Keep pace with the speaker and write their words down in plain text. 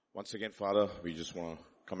Once again, Father, we just want to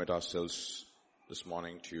commit ourselves this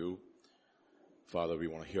morning to you. Father, we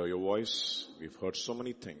want to hear your voice. We've heard so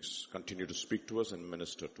many things. Continue to speak to us and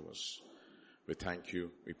minister to us. We thank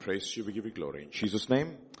you. We praise you. We give you glory. In Jesus'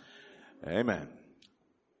 name, amen.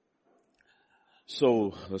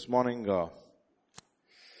 So, this morning,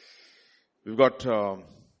 we've got,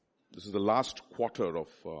 this is the last quarter of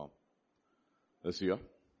this year.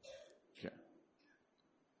 Okay.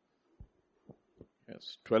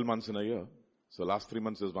 Yes, 12 months in a year. So last 3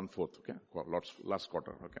 months is 1/4, okay? Last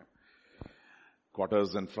quarter, okay.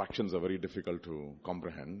 Quarters and fractions are very difficult to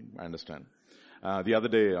comprehend, I understand. The other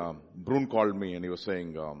day, Brune called me and he was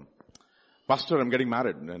saying, Pastor, I'm getting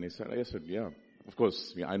married. And I said, yeah, of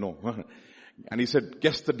course, yeah, I know. And he said,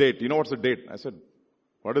 guess the date. You know what's the date? I said,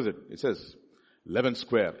 what is it? It says 11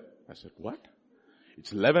 square. I said, what?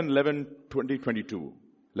 It's 11/11/2022.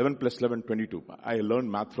 11 plus 11, 22. I learned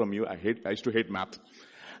math from you. I used to hate math.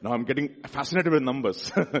 Now I'm getting fascinated with numbers.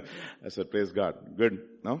 I said, praise God. Good.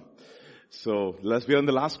 No? So we are in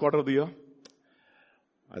the last quarter of the year.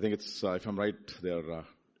 I think it's, if I'm right, there are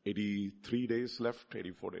 83 days left,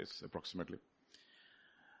 84 days approximately.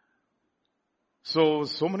 So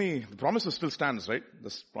many, the promise still stands, right?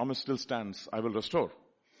 This promise still stands. I will restore.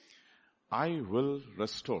 I will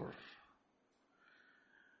restore.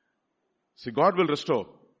 See, God will restore.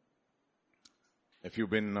 If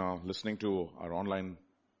you've been listening to our online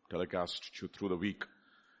telecast through the week,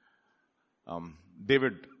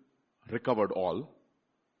 David recovered all.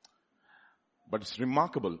 But it's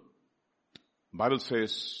remarkable. Bible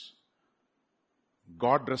says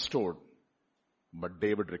God restored, but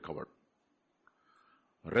David recovered.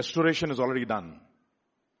 Restoration is already done,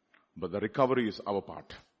 but the recovery is our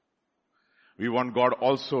part. We want God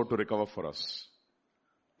also to recover for us.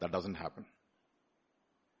 That doesn't happen.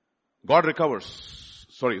 God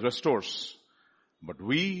restores, but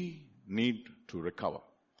we need to recover.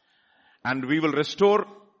 And we will restore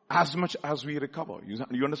as much as we recover.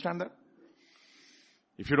 You understand that?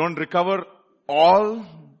 If you don't recover all,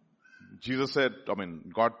 Jesus said,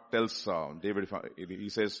 God tells David, he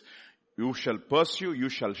says, you shall pursue, you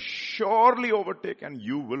shall surely overtake, and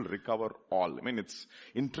you will recover all. It's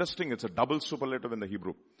interesting. It's a double superlative in the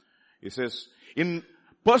Hebrew. He says, in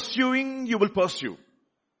pursuing, you will pursue.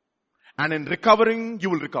 And in recovering, you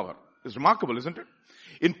will recover. It's remarkable, isn't it?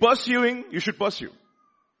 In pursuing, you should pursue.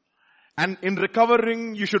 And in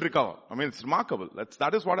recovering, you should recover. It's remarkable.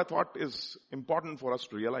 That is what I thought is important for us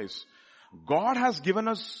to realize. God has given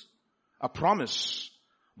us a promise.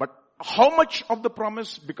 But how much of the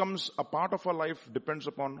promise becomes a part of our life depends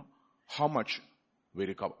upon how much we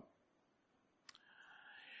recover.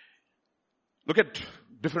 Look at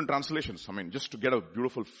different translations. Just to get a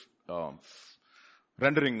beautiful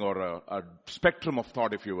rendering or a spectrum of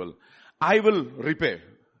thought, if you will. I will repay.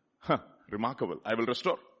 Remarkable. I will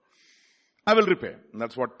restore. I will repay. And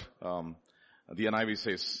that's what the NIV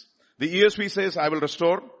says. The ESV says, I will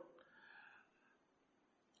restore.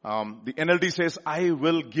 The NLT says, I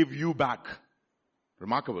will give you back.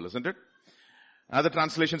 Remarkable, isn't it? Another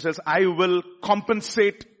translation says, I will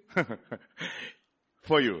compensate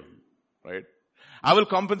for you. Right? I will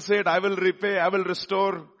compensate, I will repay, I will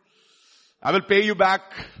restore, I will pay you back.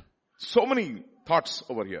 So many thoughts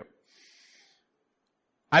over here.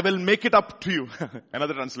 I will make it up to you.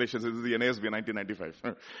 Another translation, this is the NASB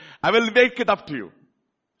 1995. I will make it up to you.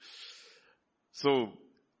 So,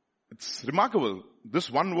 it's remarkable. This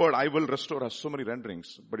one word, I will restore, has so many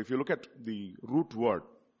renderings. But if you look at the root word,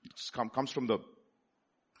 it comes from the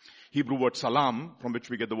Hebrew word salam, from which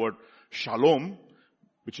we get the word shalom,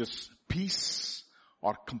 which is peace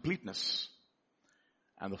or completeness.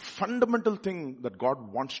 And the fundamental thing that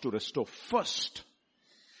God wants to restore first,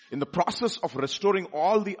 in the process of restoring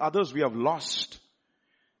all the others we have lost,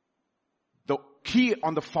 the key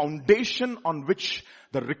on the foundation on which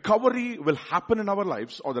the recovery will happen in our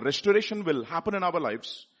lives, or the restoration will happen in our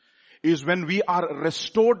lives, is when we are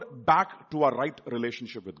restored back to our right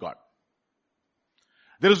relationship with God.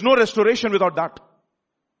 There is no restoration without that.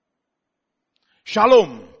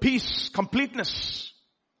 Shalom, peace, completeness.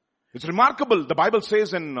 It's remarkable. The Bible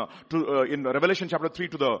says in Revelation chapter 3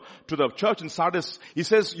 to the church in Sardis, he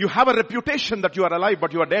says, you have a reputation that you are alive,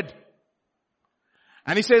 but you are dead.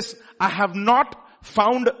 And he says, I have not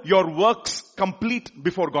found your works complete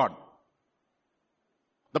before God.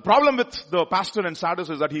 The problem with the pastor in Sardis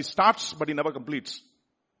is that he starts, but he never completes.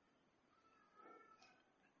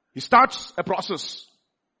 He starts a process,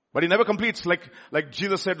 but he never completes. Like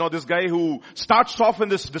Jesus said, no, this guy who starts off in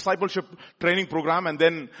this discipleship training program, and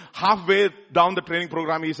then halfway down the training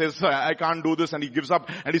program, he says, I can't do this, and he gives up.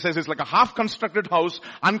 And he says it's like a half-constructed house,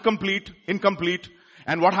 incomplete.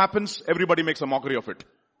 And what happens? Everybody makes a mockery of it.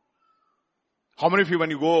 How many of you, when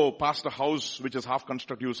you go past a house which is half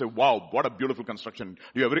constructed, you say, wow, what a beautiful construction.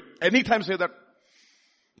 Do you ever, anytime say that?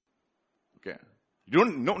 Okay.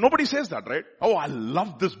 Nobody says that, right? Oh, I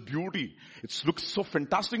love this beauty. It looks so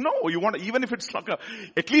fantastic. No, you want, even if it's like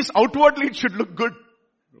at least outwardly it should look good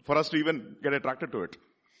for us to even get attracted to it.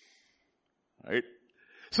 Right?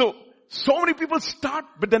 So many people start,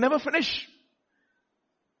 but they never finish.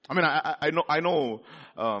 I mean, I know,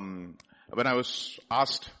 when I was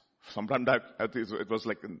asked sometime back, I think it was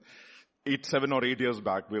like 7 or 8 years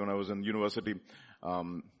back when I was in university,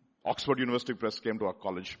 Oxford University Press came to our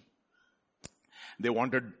college. They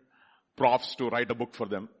wanted profs to write a book for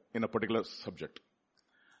them in a particular subject.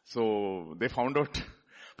 So they found out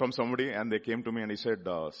from somebody and they came to me and he said,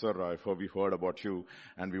 sir, we heard about you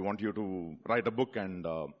and we want you to write a book and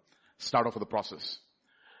start off with the process.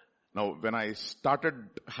 Now, when I started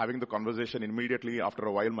having the conversation, immediately after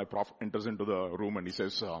a while, my prof enters into the room and he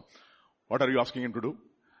says, what are you asking him to do?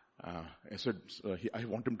 I said, I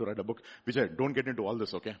want him to write a book. Vijay, don't get into all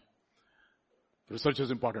this, okay? Research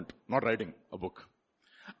is important, not writing a book.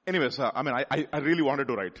 Anyways, I really wanted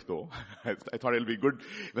to write though. I thought it'll be good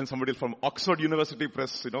when somebody from Oxford University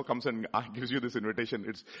Press, comes and gives you this invitation.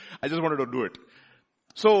 I just wanted to do it.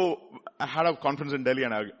 So I had a conference in Delhi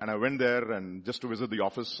and I went there and just to visit the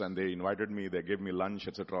office and they invited me, they gave me lunch,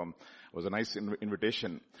 etc. It was a nice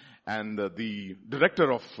invitation. And the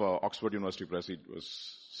director of Oxford University Press, he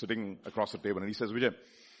was sitting across the table and he says, Vijay,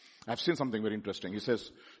 I've seen something very interesting. He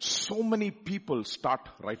says, so many people start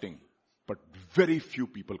writing, but very few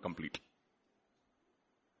people complete.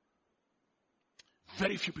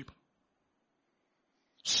 Very few people.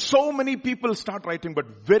 So many people start writing,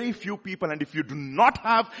 but very few people. And if you do not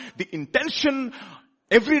have the intention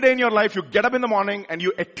every day in your life, you get up in the morning and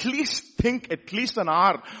you at least think at least an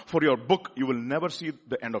hour for your book, you will never see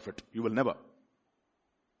the end of it. You will never.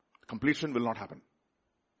 Completion will not happen.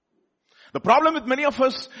 The problem with many of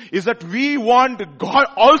us is that we want God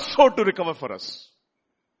also to recover for us.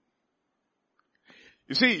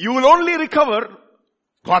 You see, you will only recover,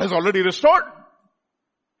 God has already restored.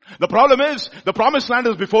 The problem is, the promised land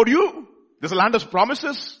is before you. This land has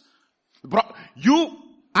promises. You,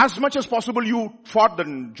 as much as possible, you fought,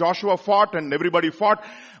 then Joshua fought and everybody fought.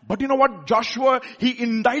 But you know what? Joshua, he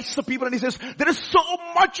indicts the people and he says, there is so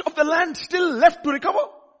much of the land still left to recover.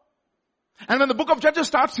 And when the book of Judges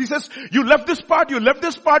starts, he says, you left this part, you left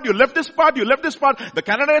this part, you left this part, you left this part. The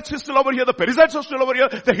Canaanites are still over here, the Perizzites are still over here,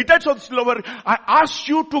 the Hittites are still over here. I asked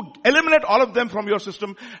you to eliminate all of them from your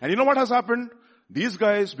system. And you know what has happened? These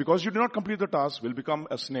guys, because you did not complete the task, will become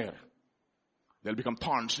a snare. They'll become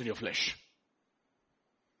thorns in your flesh.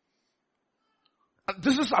 And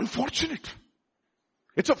this is unfortunate.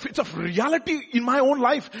 It's a reality in my own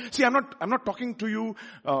life. See, I'm not talking to you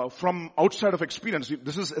from outside of experience.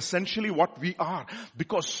 This is essentially what we are.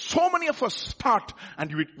 Because so many of us start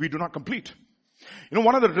and we do not complete. You know,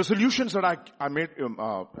 one of the resolutions that I made,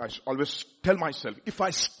 I always tell myself, if I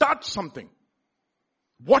start something,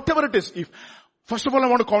 whatever it is, first of all I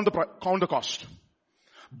want to count the cost.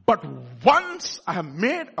 But once I have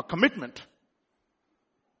made a commitment,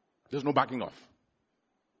 there's no backing off.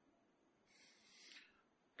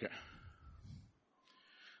 Okay.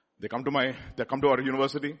 They come to our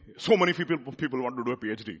university. So many people want to do a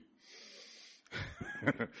PhD.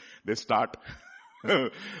 They start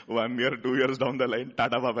 1 year, 2 years down the line,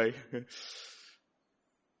 tata bye-bye.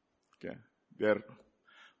 Okay. Their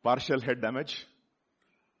partial head damage.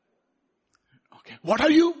 Okay. What are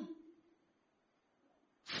you?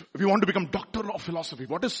 We want to become doctor of philosophy.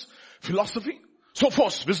 What is philosophy?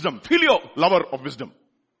 Sophos, wisdom. Phileo, lover of wisdom.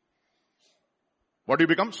 What do you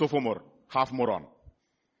become? Sophomore, half moron.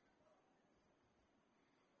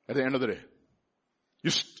 At the end of the day.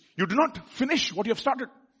 You do not finish what you have started.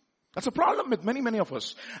 That's a problem with many of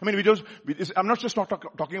us. I mean, I'm not just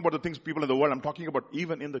talking about the things people in the world. I'm talking about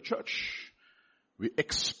even in the church. We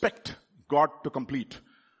expect God to complete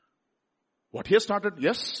what He has started.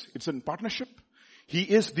 Yes, it's in partnership. He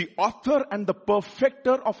is the author and the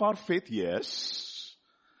perfecter of our faith. Yes.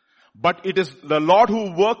 But it is the Lord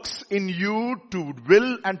who works in you to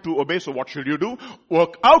will and to obey. So what should you do?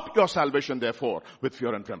 Work out your salvation, therefore, with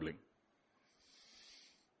fear and trembling.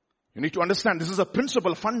 You need to understand this is a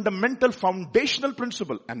principle, fundamental, foundational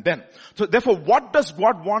principle. And then, so therefore, what does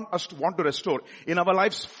God want to restore in our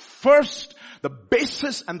lives? First, the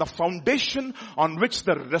basis and the foundation on which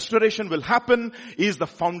the restoration will happen is the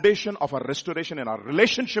foundation of our restoration in our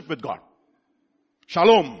relationship with God.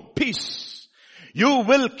 Shalom, peace. You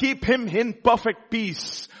will keep him in perfect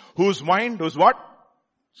peace, whose mind was what?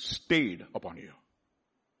 Stayed upon you.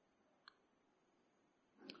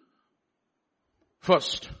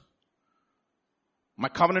 First, my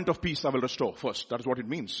covenant of peace I will restore. First, that is what it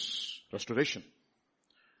means. Restoration.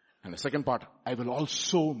 And the second part, I will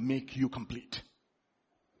also make you complete.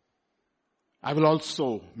 I will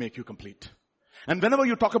also make you complete. And whenever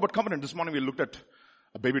you talk about covenant, this morning we looked at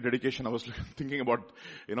a baby dedication. I was thinking about,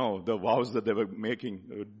 the vows that they were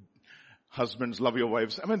making. Husbands, love your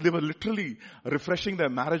wives. I mean, they were literally refreshing their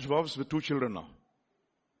marriage vows with 2 children now.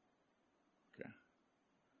 Okay.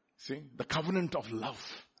 See, the covenant of love.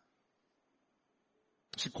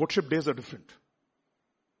 See, courtship days are different.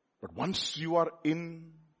 But once you are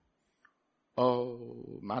in a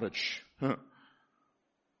marriage,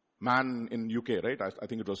 man in UK, right? I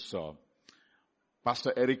think it was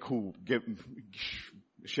Pastor Eric who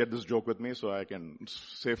shared this joke with me, so I can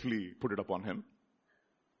safely put it upon him.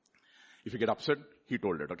 If you get upset, he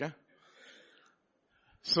told it, okay?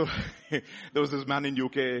 So, there was this man in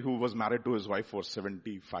UK who was married to his wife for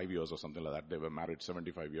 75 years or something like that. They were married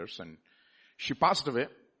 75 years and she passed away.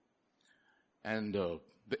 And the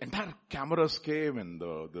entire cameras came and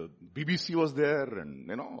the BBC was there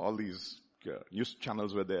and, all these news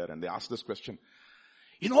channels were there and they asked this question.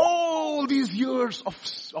 In all these years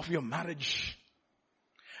of your marriage,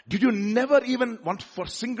 did you never even want for a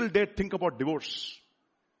single day think about divorce?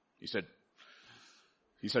 He said,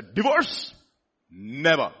 divorce?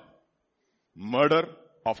 Never. Murder?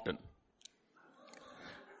 Often.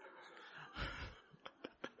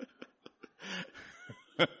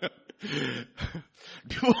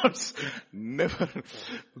 Divorce? Never.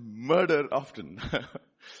 Murder? Often.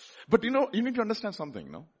 But you need to understand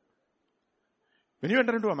something, no? When you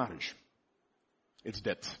enter into a marriage, it's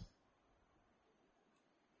death.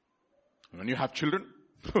 When you have children,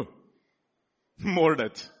 more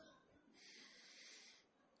death.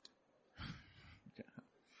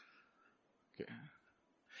 Okay.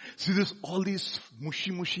 See, all these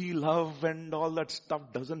mushy love and all that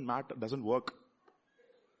stuff doesn't matter, doesn't work.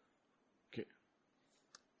 Okay.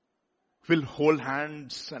 We'll hold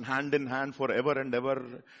hands and hand in hand forever and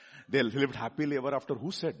ever. They'll live happily ever after.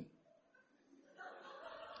 Who said?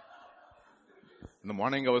 In the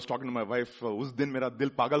morning I was talking to my wife, us din mera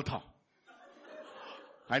dil pagal tha.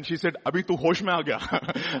 And she said, abhi tu hosh mein aa gaya.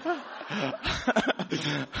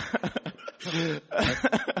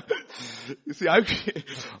 You see,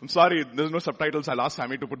 I'm sorry, there's no subtitles. I'll ask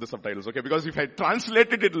Sammy to put the subtitles, okay? Because if I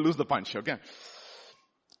translate it, it'll lose the punch, okay?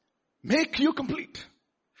 Make you complete.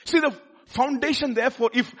 See, the foundation,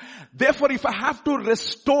 therefore, if I have to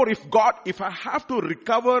restore, if I have to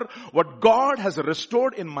recover what God has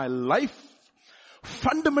restored in my life,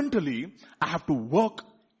 fundamentally, I have to work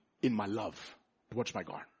in my love towards my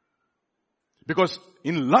God. Because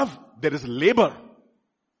in love, there is labor.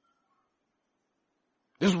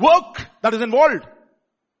 There's work that is involved.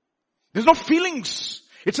 There's no feelings.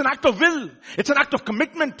 It's an act of will. It's an act of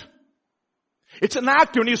commitment. It's an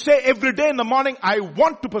act when you say every day in the morning, I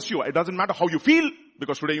want to pursue. It doesn't matter how you feel,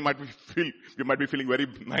 because today you might be feeling very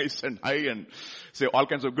nice and high and say all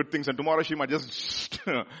kinds of good things, and tomorrow she might just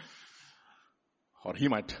or he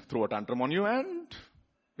might throw a tantrum on you and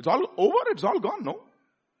it's all over, it's all gone, no?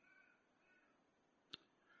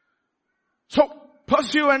 So,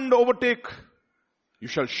 pursue and overtake, you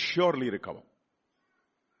shall surely recover.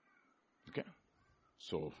 Okay?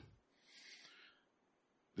 So,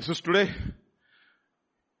 this is today.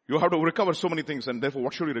 You have to recover so many things, and therefore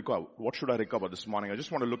what should we recover? What should I recover this morning? I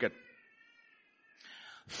just want to look at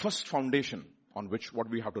first foundation on which what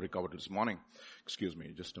we have to recover this morning. Excuse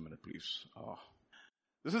me, just a minute please.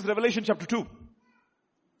 This is Revelation chapter 2.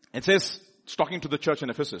 It says, it's talking to the church in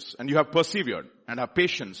Ephesus, and you have persevered and have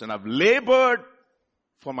patience and have labored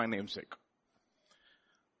for my name's sake.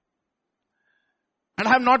 And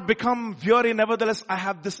I have not become weary. Nevertheless, I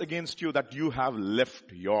have this against you, that you have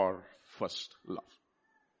left your first love.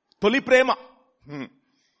 Toli prema.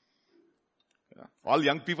 All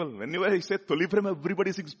young people, whenever he said Toli prema,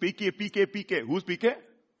 everybody sings PK, PK, PK. Who's PK?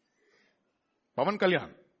 Pawan Kalyan.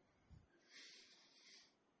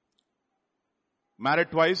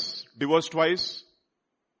 Married twice, divorced twice.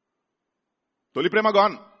 Toli prema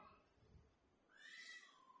gone.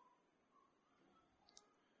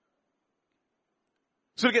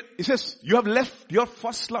 So he says, you have left your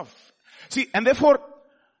first love. See, and therefore,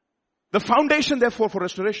 the foundation therefore for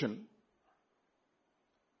restoration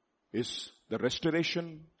is the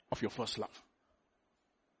restoration of your first love.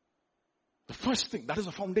 The first thing, that is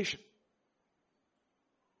the foundation.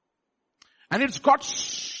 And it's got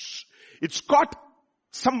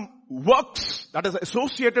some works that is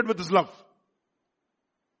associated with this love.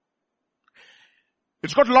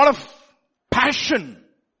 It's got a lot of passion,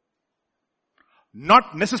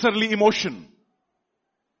 not necessarily emotion.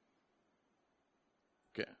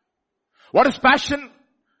 What is passion?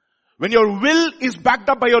 When your will is backed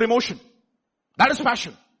up by your emotion. That is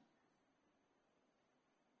passion.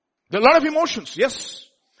 There are a lot of emotions. Yes.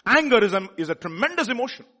 Anger is a tremendous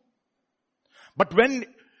emotion. But when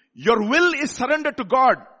your will is surrendered to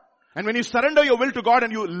God, and when you surrender your will to God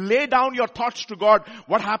and you lay down your thoughts to God,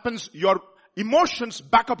 what happens? Your emotions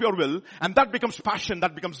back up your will, and that becomes passion,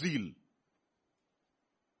 that becomes zeal.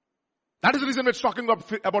 That is the reason it's talking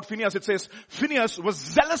about Phinehas. It says, Phinehas was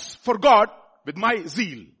zealous for God with my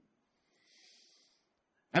zeal.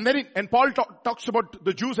 And then Paul talks about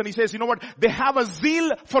the Jews and he says, you know what? They have a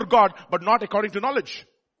zeal for God, but not according to knowledge.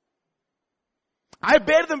 I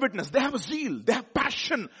bear them witness. They have a zeal. They have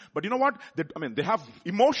passion. But you know what? They have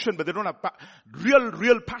emotion, but they don't have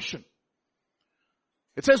real passion.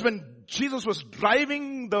 It says when Jesus was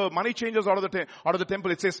driving the money changers out of the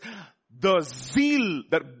temple, it says, the zeal,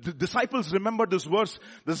 the disciples remembered this verse,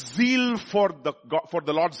 the zeal for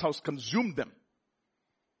the Lord's house consumed them.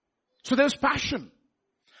 So there's passion.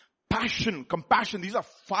 Passion, compassion, these are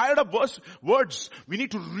fired up words. We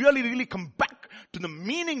need to really come back to the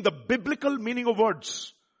meaning, the biblical meaning of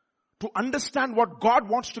words, to understand what God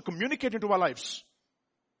wants to communicate into our lives.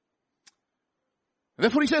 And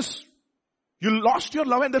therefore he says, you lost your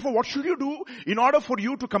love, and therefore what should you do in order for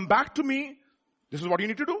you to come back to me? This is what you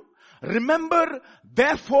need to do. Remember,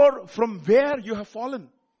 therefore, from where you have fallen.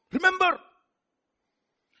 Remember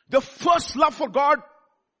the first love for God.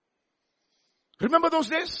 Remember those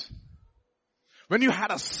days? When you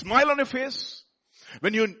had a smile on your face,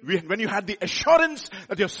 when you had the assurance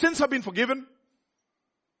that your sins have been forgiven,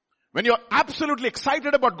 when you're absolutely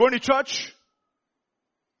excited about going to church,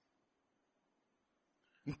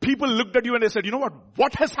 and people looked at you and they said, you know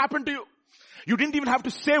what has happened to you? You didn't even have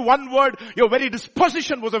to say one word. Your very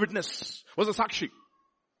disposition was a witness, was a sakshi,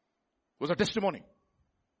 was a testimony.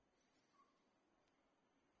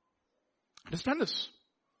 Understand this?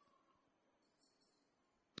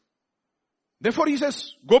 Therefore he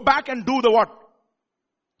says, go back and do the what?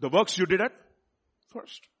 The works you did at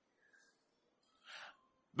first.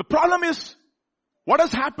 The problem is, what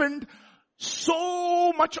has happened?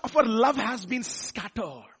 So much of our love has been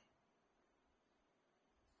scattered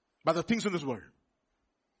by the things in this world.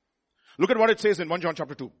 Look at what it says in 1 John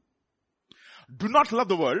chapter 2. Do not love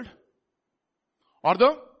the world or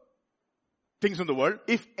the things in the world.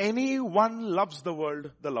 If anyone loves the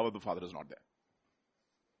world, the love of the Father is not there.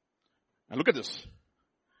 And look at this.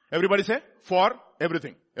 Everybody say, for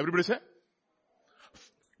everything. Everybody say.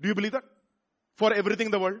 Do you believe that? For everything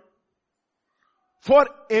in the world. For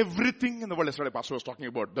everything in the world. Yesterday, Pastor was talking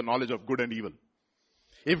about the knowledge of good and evil.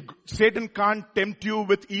 If Satan can't tempt you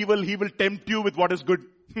with evil, he will tempt you with what is good.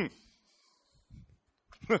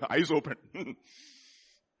 Eyes open.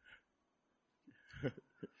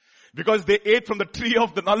 Because they ate from the tree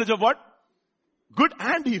of the knowledge of what? Good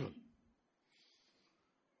and evil.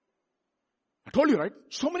 I told you, right?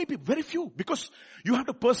 So many people, very few. Because you have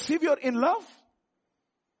to persevere in love.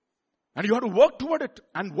 And you have to work toward it.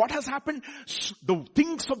 And what has happened? The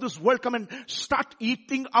things of this world come and start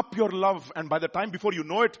eating up your love. And by the time before you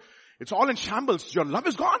know it, it's all in shambles. Your love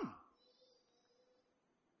is gone.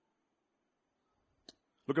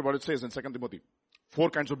 Look at what it says in 2 Timothy. 4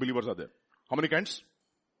 kinds of believers are there. How many kinds?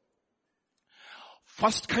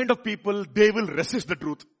 First kind of people, they will resist the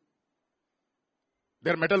truth.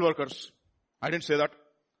 They're metal workers. I didn't say that.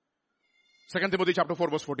 2 Timothy chapter 4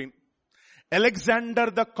 verse 14.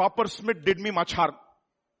 Alexander the coppersmith did me much harm.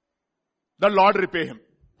 The Lord repay him.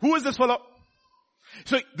 Who is this fellow?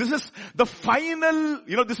 So this is the final,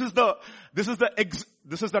 this is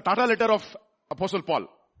the Tata letter of Apostle Paul.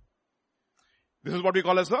 This is what we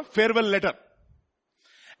call as the farewell letter.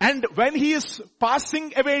 And when he is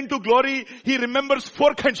passing away into glory, he remembers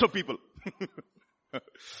 4 kinds of people.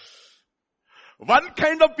 One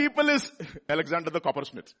kind of people is Alexander the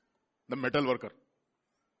coppersmith, the metal worker.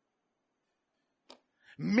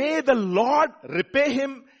 May the Lord repay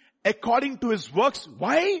him according to his works.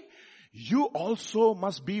 Why? You also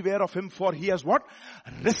must beware of him, for he has what?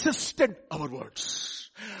 Resisted our words.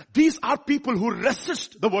 These are people who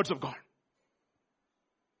resist the words of God.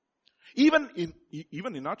 Even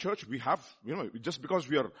in our church, we have, just because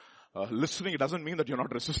we are listening, it doesn't mean that you're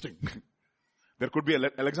not resisting. There could be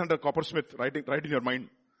Alexander Coppersmith right in your mind.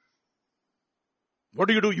 What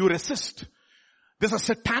do? You resist. There's a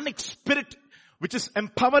satanic spirit which is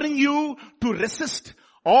empowering you to resist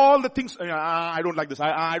all the things. I don't like this.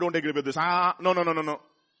 I don't agree with this. No.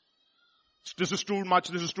 This is too much.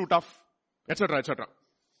 This is too tough. Etc., etc.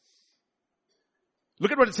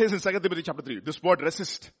 Look at what it says in 2 Timothy chapter 3. This word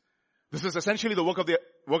resist. This is essentially the work of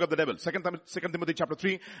the devil. Second Timothy chapter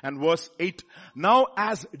 3 and verse 8. Now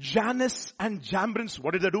as Jannes and Jambres,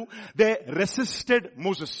 what did they do? They resisted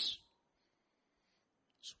Moses.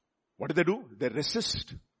 What did they do? They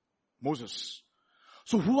resist Moses.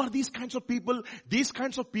 So who are these kinds of people? These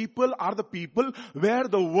kinds of people are the people where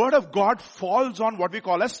the word of God falls on what we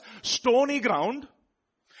call as stony ground.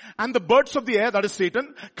 And the birds of the air, that is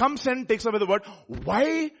Satan, comes and takes away the word.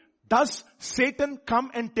 Why does Satan come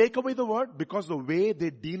and take away the word? Because the way they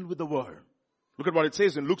deal with the word. Look at what it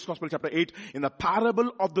says in Luke's Gospel chapter 8. In the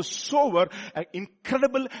parable of the sower, an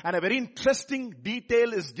incredible and a very interesting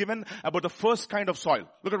detail is given about the first kind of soil.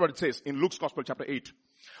 Look at what it says in Luke's Gospel chapter 8.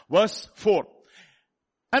 Verse 4.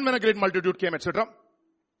 And when a great multitude came, etc.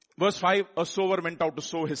 Verse 5, a sower went out to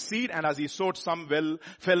sow his seed, and as he sowed, some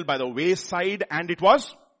fell by the wayside, and it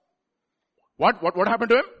was, what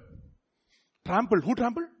happened to him? Trampled. Who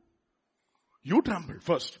trampled? You trampled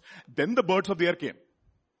first. Then the birds of the air came.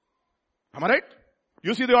 Am I right?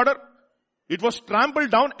 You see the order? It was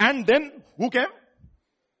trampled down, and then who came?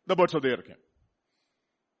 The birds of the air came.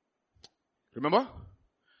 Remember?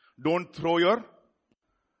 Don't throw your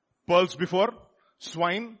pearls before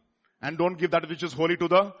swine, and don't give that which is holy to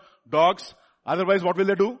the dogs. Otherwise, what will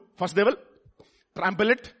they do? First they will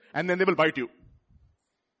trample it, and then they will bite you.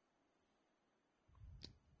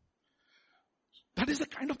 That is the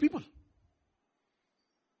kind of people.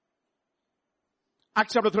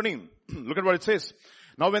 Acts chapter 13. Look at what it says.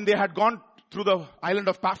 Now when they had gone through the island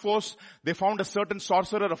of Paphos, they found a certain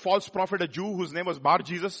sorcerer, a false prophet, a Jew whose name was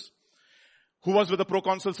Bar-Jesus, who was with the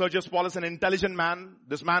proconsul Sergius Paulus, an intelligent man.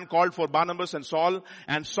 This man called for Barnabas and Saul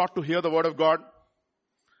and sought to hear the word of God.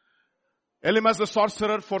 Elymas the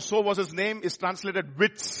sorcerer, for so was his name, is translated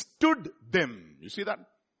withstood them. You see that?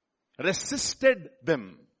 Resisted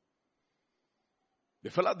them.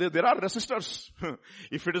 There are resistors.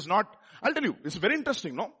 If it is not, I'll tell you, it's very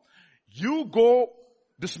interesting, no? You go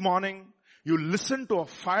this morning, you listen to a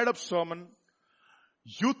fired up sermon,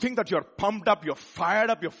 you think that you're pumped up, you're fired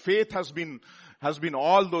up, your faith has been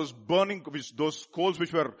all those burning, those coals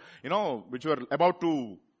which were about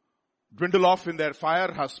to dwindle off in their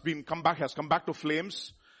fire has come back to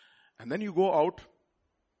flames. And then you go out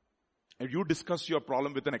and you discuss your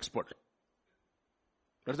problem with an expert.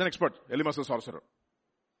 There's an expert, Elymas the sorcerer.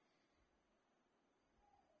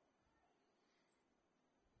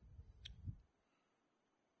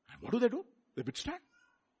 And what do? They withstand.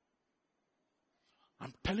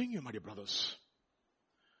 I'm telling you, my dear brothers,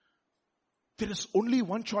 there is only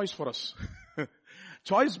one choice for us.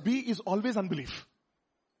 Choice B is always unbelief.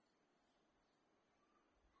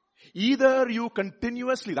 Either you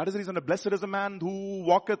continuously, that is the reason, blessed is the man who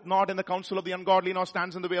walketh not in the counsel of the ungodly, nor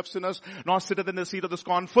stands in the way of sinners, nor sitteth in the seat of the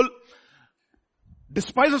scornful.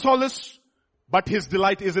 Despises all this, but his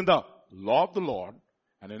delight is in the law of the Lord,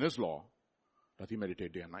 and in his law doth he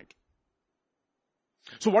meditate day and night.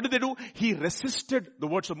 So what did they do? He resisted the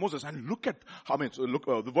words of Moses. And look at,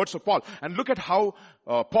 the words of Paul. And look at how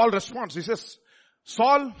Paul responds. He says,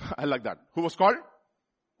 Saul, I like that. Who was called?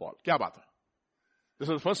 Paul. Kya baat hai? This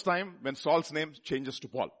is the first time when Saul's name changes to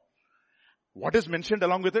Paul. What is mentioned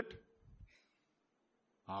along with it?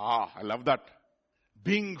 I love that.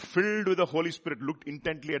 Being filled with the Holy Spirit, looked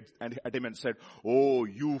intently at him and said, oh,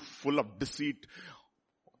 you full of deceit.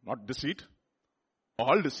 Not deceit.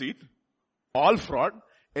 All fraud,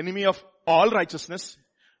 enemy of all righteousness,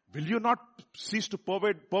 will you not cease to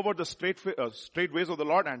pervert the straight ways of the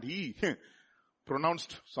Lord? And he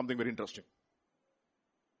pronounced something very interesting.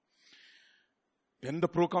 Then the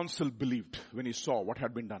proconsul believed when he saw what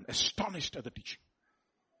had been done, astonished at the teaching.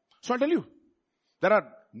 So I tell you, there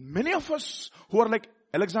are many of us who are like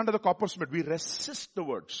Alexander the coppersmith. We resist the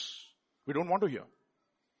words. We don't want to hear.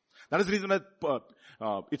 That is the reason that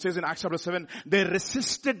it says in Acts chapter 7, they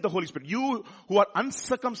resisted the Holy Spirit. You who are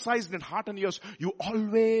uncircumcised in heart and ears, you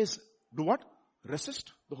always do what?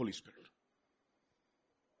 Resist the Holy Spirit.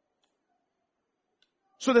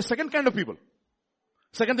 So the second kind of people.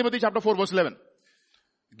 2 Timothy chapter 4 verse 11.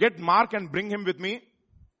 Get Mark and bring him with me,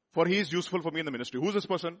 for he is useful for me in the ministry. Who's this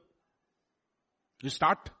person? You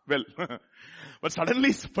start well. But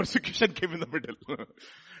suddenly persecution came in the middle.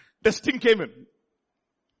 Testing came in.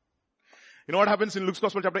 You know what happens in Luke's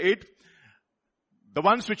Gospel chapter 8? The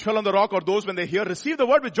ones which fell on the rock, or those when they hear, receive the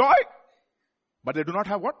word with joy. But they do not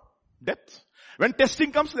have what? Depth. When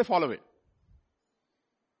testing comes, they fall away.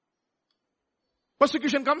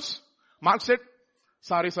 Persecution comes. Mark said,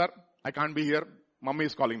 sorry sir, I can't be here. Mummy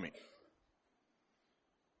is calling me.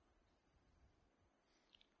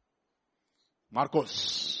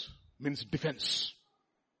 Marcos means defense.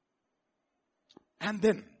 And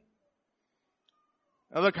then,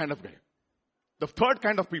 another kind of guy. The third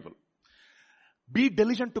kind of people. Be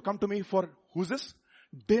diligent to come to me for, who's this?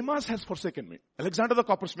 Demas has forsaken me. Alexander the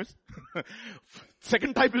coppersmith.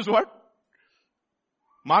 Second type is what?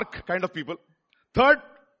 Mark kind of people. Third,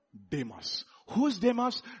 Demas. Who is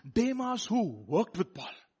Demas? Demas who worked with Paul.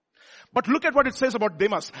 But look at what it says about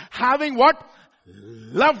Demas. Having what?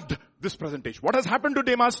 Loved this present age. What has happened to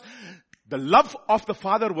Demas? The love of the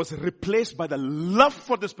Father was replaced by the love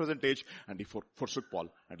for this present age, and he forsook Paul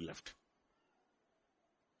and left.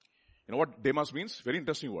 You know what Demas means? Very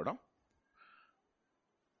interesting word, huh?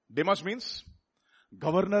 Demas means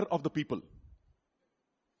governor of the people.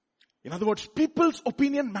 In other words, people's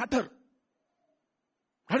opinion matter.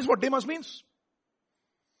 That is what Demas means.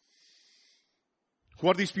 Who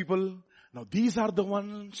are these people? Now these are the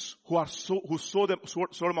ones who sow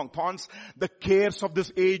among thorns, the cares of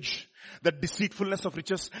this age, the deceitfulness of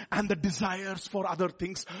riches, and the desires for other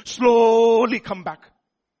things slowly come back.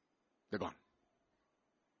 They're gone.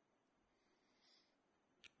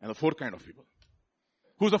 And the fourth kind of people.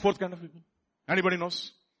 Who's the fourth kind of people? Anybody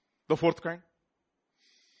knows? The fourth kind?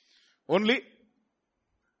 Only,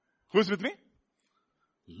 who's with me?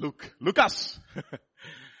 Lucas.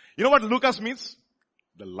 You know what Lucas means?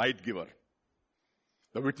 The light giver.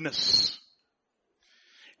 The witness.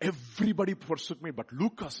 Everybody forsook me, but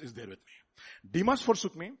Lucas is there with me. Demas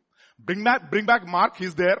forsook me. Bring back Mark,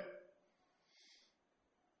 he's there.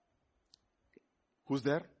 Who's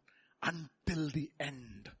there? Until the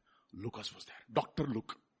end, Lucas was there. Dr.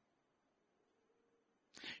 Luke.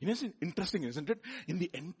 It's interesting, isn't it? In the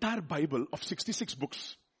entire Bible of 66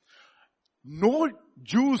 books, no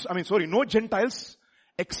Gentiles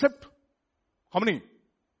except how many?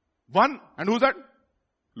 One. And who's that?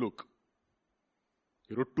 Luke.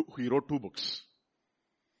 He wrote two books.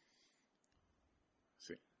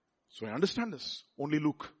 See. So I understand this. Only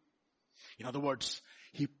Luke. In other words,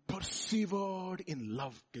 he persevered in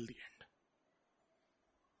love till the end.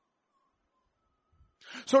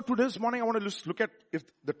 So today's morning I want to look at, if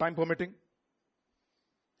the time permitting,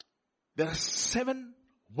 there are 7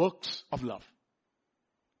 works of love.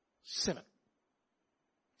 7.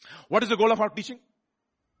 What is the goal of our teaching?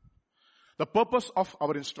 The purpose of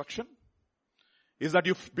our instruction is that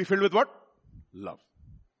you be filled with what? Love.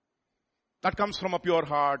 That comes from a pure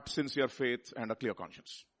heart, sincere faith, and a clear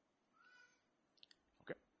conscience.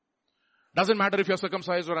 Okay. Doesn't matter if you're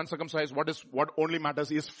circumcised or uncircumcised. What only matters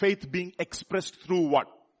is faith being expressed through what?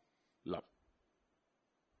 Love.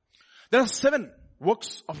 There are 7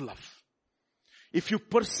 works of love. If you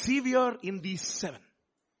persevere in these 7,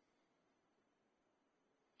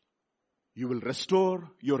 you will restore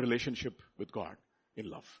your relationship with God in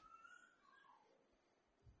love.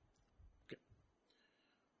 Okay.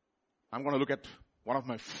 I'm going to look at one of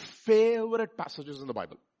my favorite passages in the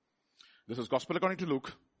Bible. This is Gospel according to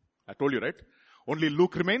Luke. I told you, right? Only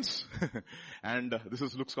Luke remains. And this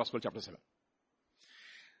is Luke's Gospel, chapter 7.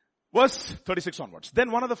 Verse 36 onwards. Then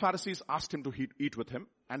one of the Pharisees asked him to eat with him,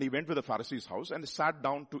 and he went to the Pharisee's house and sat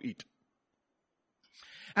down to eat.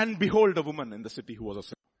 And behold, a woman in the city who was a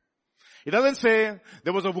sinner. It doesn't say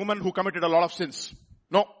there was a woman who committed a lot of sins.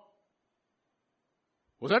 No.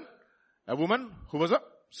 Was that? A woman who was a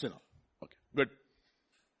sinner. Okay, good.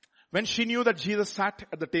 When she knew that Jesus sat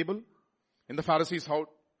at the table in the Pharisee's house,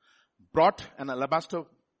 brought an alabaster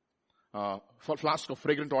flask of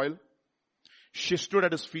fragrant oil, she stood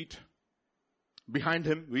at his feet, behind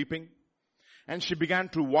him, weeping, and she began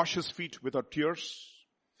to wash his feet with her tears,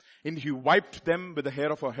 and he wiped them with the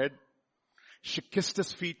hair of her head. She kissed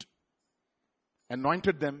his feet,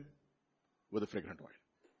 anointed them with the fragrant oil.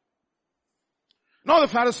 Now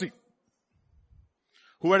the Pharisee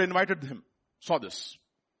who had invited him saw this.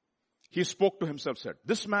 He spoke to himself, said,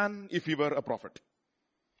 this man, if he were a prophet,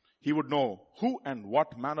 he would know who and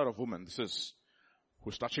what manner of woman this is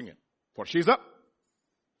who's touching him. For she's a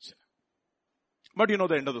sinner. But you know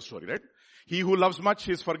the end of the story, right? He who loves much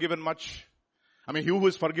is forgiven much. He who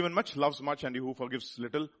is forgiven much loves much, and he who forgives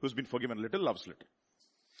little, who's been forgiven little, loves little.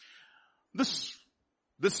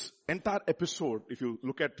 This entire episode, if you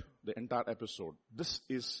look at the entire episode, this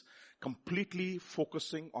is completely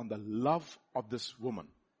focusing on the love of this woman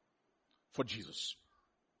for Jesus.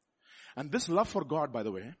 And this love for God, by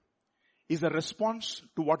the way, is a response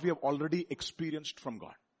to what we have already experienced from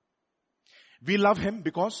God. We love him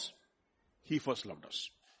because he first loved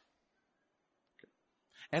us. Okay.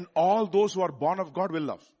 And all those who are born of God will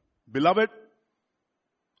love. Beloved,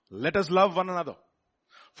 let us love one another.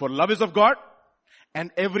 For love is of God,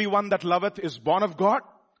 and everyone that loveth is born of God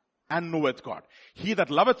and knoweth God. He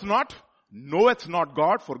that loveth not, knoweth not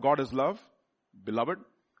God, for God is love. Beloved,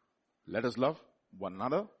 let us love one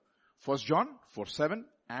another. 1 John 4:7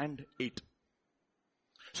 and 8.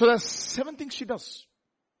 So there's 7 things she does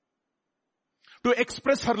to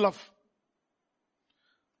express her love.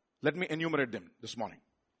 Let me enumerate them this morning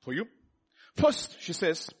for you. First, she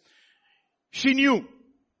says, she knew.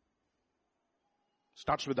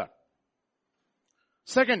 Starts with that.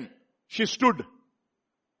 Second, she stood.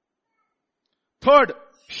 Third,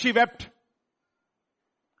 she wept.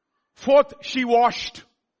 Fourth, she washed.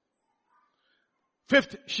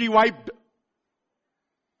 Fifth, she wiped.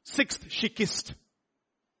 Sixth, she kissed.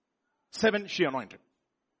 7, she anointed.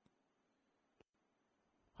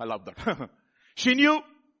 I love that. She knew,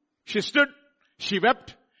 she stood, she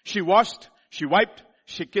wept, she washed, she wiped,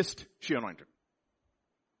 she kissed, she anointed.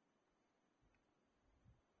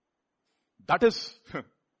 That is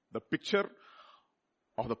the picture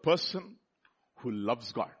of the person who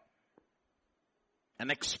loves God. An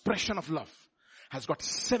expression of love has got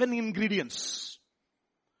 7 ingredients.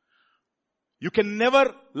 You can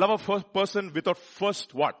never love a first person without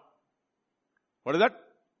first what? What is that?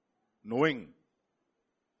 Knowing.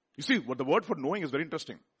 You see, what the word for knowing is very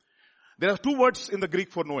interesting. There are 2 words in the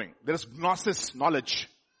Greek for knowing. There is gnosis, knowledge.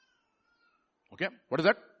 Okay? What is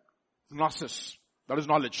that? Gnosis. That is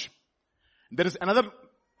knowledge. There is another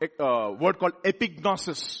word called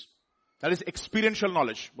epignosis. That is experiential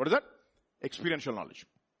knowledge. What is that? Experiential knowledge.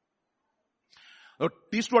 Now,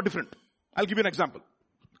 these 2 are different. I'll give you an example.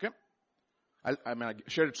 Okay? I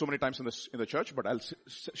shared it so many times in the church, but I'll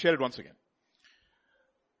share it once again.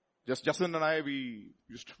 Just Justin and I, we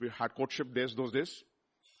had courtship days those days.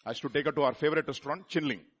 I used to take her to our favorite restaurant,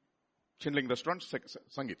 Chinling restaurant,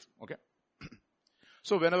 Sangeet. Okay?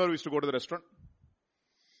 So whenever we used to go to the restaurant,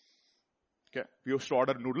 okay, we used to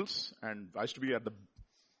order noodles, and I used to be at the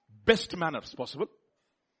best manners possible.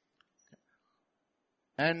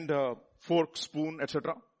 And fork, spoon,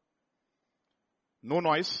 etc. No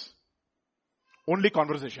noise. Only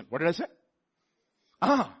conversation. What did I say?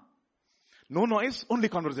 No noise, only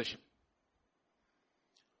conversation.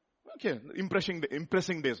 Okay,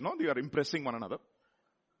 impressing days, no? They are impressing one another.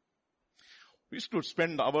 We used to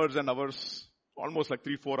spend hours and hours, almost like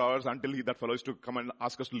 3-4 hours, until that fellow used to come and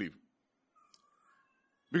ask us to leave.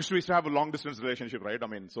 We used to have a long distance relationship, right?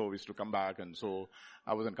 So we used to come back, and so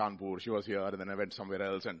I was in Kanpur, she was here, and then I went somewhere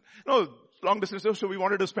else, and long distance, so we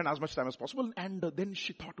wanted to spend as much time as possible, and then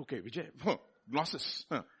she thought, okay, Vijay, gnosis.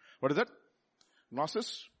 What is that?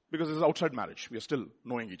 Gnosis, because it's outside marriage, we are still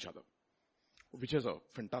knowing each other. Which is a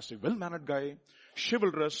fantastic, well-mannered guy,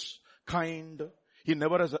 chivalrous, kind, he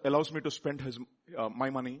never allows me to spend my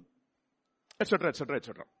money, etc., etc.,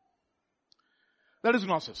 etc. That is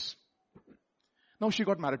gnosis. Now she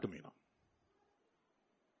got married to me now.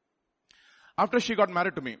 After she got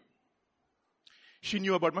married to me, she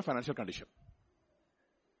knew about my financial condition.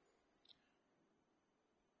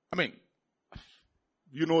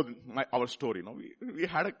 You know our story, no? We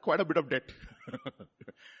had quite a bit of debt.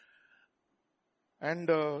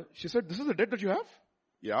 And she said, this is the debt that you have?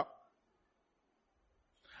 Yeah.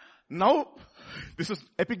 Now, this is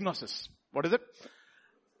epignosis. What is it?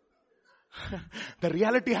 The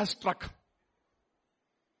reality has struck.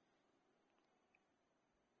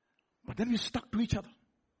 But then we stuck to each other.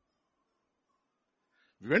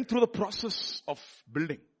 We went through the process of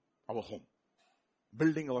building our home,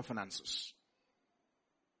 building our finances,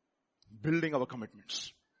 building our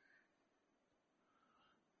commitments.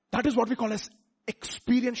 That is what we call as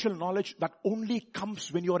experiential knowledge that only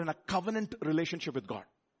comes when you are in a covenant relationship with God.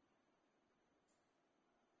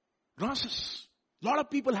 Gnosis. A lot of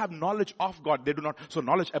people have knowledge of God. They do not, so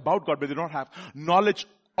knowledge about God, but they don't have knowledge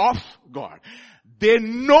of God. They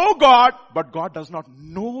know God, but God does not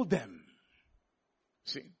know them.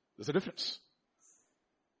 See, there's a difference.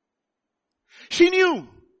 She knew,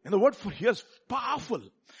 and the word for here is powerful.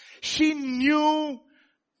 She knew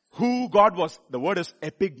who God was. The word is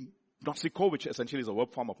epignosiko, which essentially is a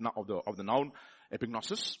verb form of the noun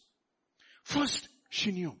epignosis. First,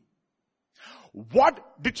 she knew.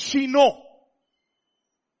 What did she know?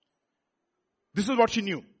 This is what she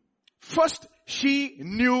knew. First, she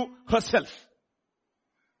knew herself.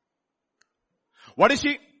 What is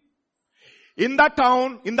she? In that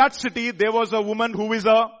town, in that city, there was a woman who is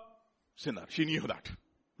a sinner. She knew that.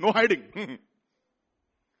 No hiding.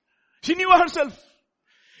 She knew herself.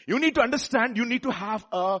 You need to understand, you need to have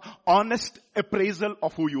a honest appraisal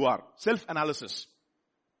of who you are. Self-analysis.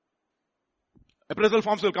 Appraisal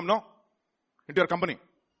forms will come now into your company.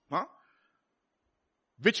 Huh?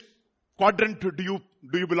 Which quadrant do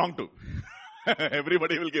you belong to?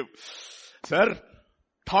 Everybody will give. Sir,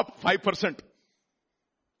 top 5%,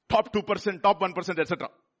 top 2%, top 1%, etc.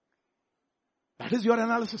 That is your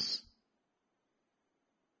analysis.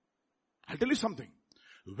 I'll tell you something.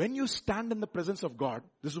 When you stand in the presence of God,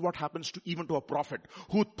 this is what happens to even to a prophet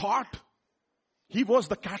who thought he was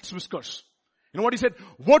the cat's whiskers. You know what he said?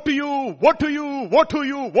 Woe to you, woe to you, woe to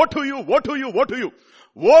you, woe to you, woe to you, woe to you.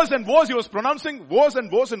 Woes and woes, he was pronouncing woes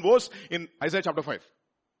and woes and woes in Isaiah chapter 5.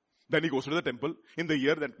 Then he goes to the temple in the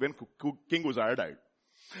year that when King Uzziah died.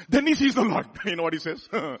 Then he sees the Lord. You know what he says?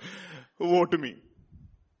 Woe to me.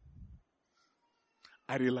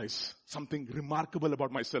 I realize something remarkable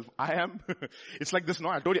about myself. It's like this, no?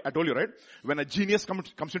 I told you, right? When a genius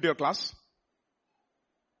comes into your class,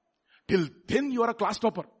 till then you are a class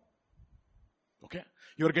topper. Okay?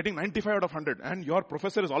 You are getting 95 out of 100 and your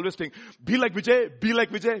professor is always saying, be like Vijay, be like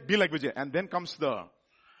Vijay, be like Vijay. And then comes the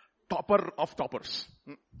topper of toppers,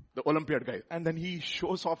 the Olympiad guy. And then he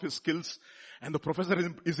shows off his skills and the professor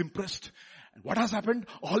is impressed. And what has happened?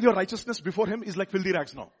 All your righteousness before him is like filthy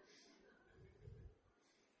rags now.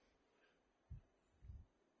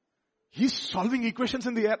 He's solving equations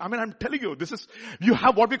in the air. I mean, I'm telling you, you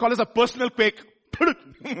have what we call as a personal quake.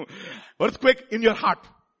 Earthquake in your heart.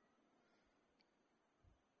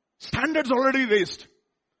 Standards already raised.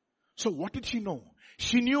 So what did she know?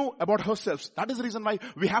 She knew about herself. That is the reason why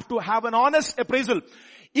we have to have an honest appraisal.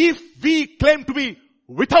 If we claim to be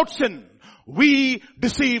without sin, we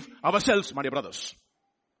deceive ourselves, my dear brothers.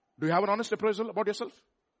 Do you have an honest appraisal about yourself?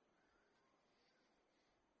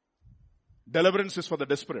 Deliverance is for the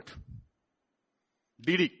desperate.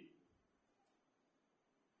 DD.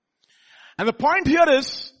 And the point here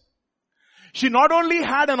is, she not only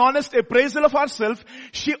had an honest appraisal of herself,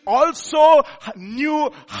 she also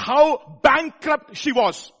knew how bankrupt she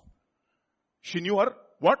was. She knew her,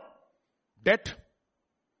 what? Debt.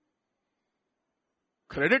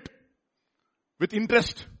 Credit. With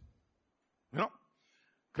interest. You know?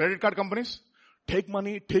 Credit card companies. Take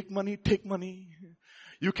money, take money, take money.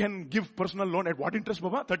 You can give personal loan at what interest,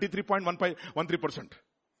 Baba? 33.13%.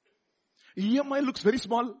 EMI looks very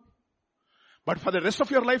small. But for the rest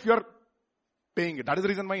of your life, you're paying it. That is the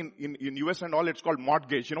reason why in US and all, it's called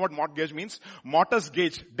mortgage. You know what mortgage means? Mortgage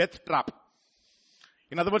gauge, death trap.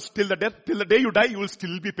 In other words, till the day you die, you will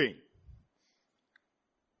still be paying.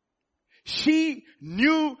 She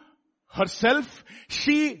knew herself.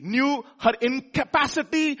 She knew her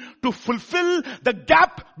incapacity to fulfill the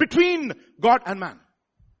gap between God and man.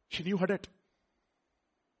 She knew her debt.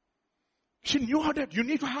 She knew her debt. You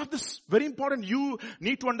need to have this very important. You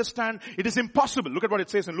need to understand it is impossible. Look at what it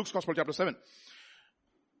says in Luke's Gospel chapter 7.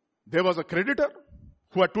 There was a creditor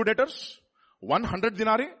who had two debtors, 100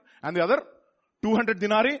 denarii and the other 200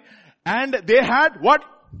 denarii. And they had what?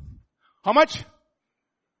 How much?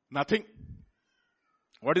 Nothing.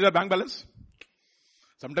 What is their bank balance?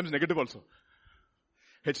 Sometimes negative also.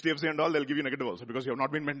 HDFC and all, they'll give you negative also because you have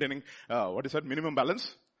not been maintaining, minimum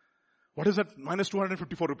balance. What is that? Minus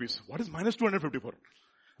 254 rupees. What is minus 254?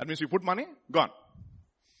 That means you put money, gone.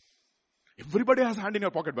 Everybody has a hand in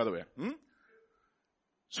your pocket, by the way.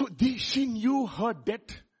 So she knew her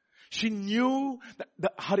debt. She knew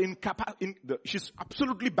that she's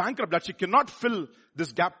absolutely bankrupt, that she cannot fill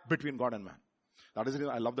this gap between God and man. That is the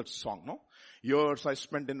reason I love that song, no? Years I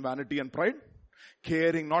spent in vanity and pride,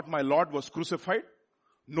 caring not my Lord was crucified,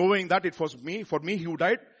 knowing that it was for me who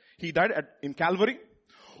died. He died in Calvary.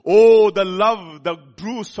 Oh, the love, the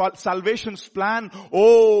true salvation's plan.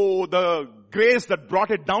 Oh, the grace that brought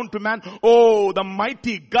it down to man. Oh, the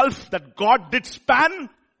mighty gulf that God did span.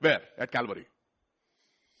 Where? At Calvary.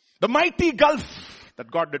 The mighty gulf that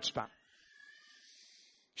God did span.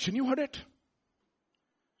 She knew her debt.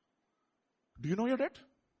 Do you know your debt?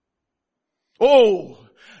 Oh,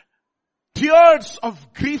 tears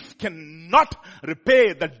of grief cannot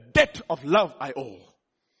repay the debt of love I owe.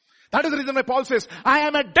 That is the reason why Paul says, I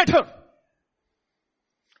am a debtor.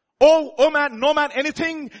 Oh man, no man,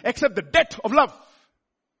 anything except the debt of love.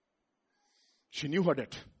 She knew her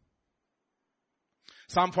debt.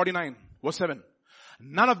 Psalm 49, verse 7.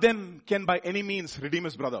 None of them can by any means redeem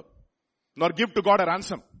his brother, nor give to God a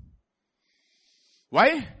ransom.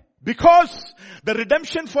 Why? Because the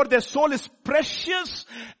redemption for their soul is precious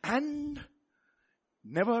and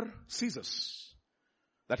never ceases.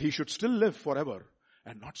 That he should still live forever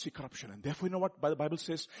and not see corruption. And therefore, you know what the Bible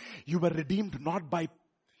says? You were redeemed not by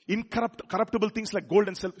corruptible things like gold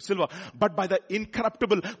and silver, but by the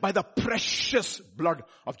incorruptible, by the precious blood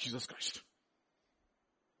of Jesus Christ.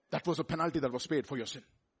 That was a penalty that was paid for your sin.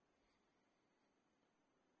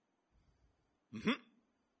 Do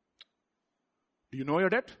you know your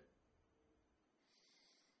debt?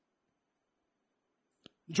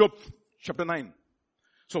 Job chapter 9.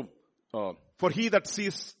 So, for he that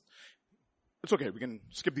sees, it's okay, we can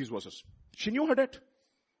skip these verses. She knew her debt.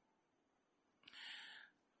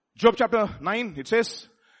 Job chapter 9, it says,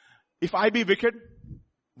 If I be wicked,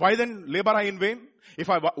 why then labor I in vain? If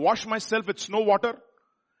I wash myself with snow water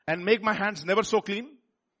and make my hands never so clean,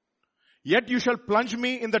 yet you shall plunge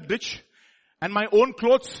me in the ditch and my own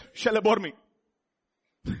clothes shall abhor me.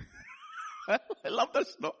 I love that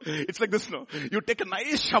snow. It's like this snow. You take a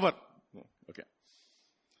nice shower. Okay.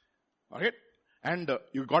 Alright. And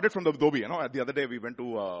you got it from the Dhobi. The other day we went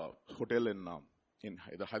to a hotel in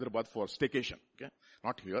Hyderabad for staycation. Okay.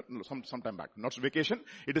 Not here. Some time back. Not vacation.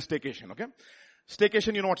 It is staycation. Okay.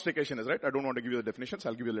 Staycation, you know what staycation is, right? I don't want to give you the definitions.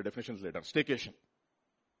 I'll give you the definitions later. Staycation.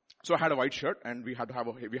 So I had a white shirt and we had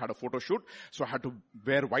a photo shoot. So I had to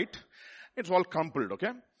wear white. It's all crumpled.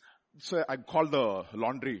 Okay. So I called the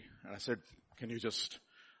laundry and I said, can you just,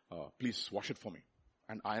 please wash it for me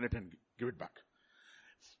and iron it and give it back.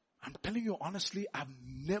 I'm telling you honestly, I've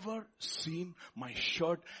never seen my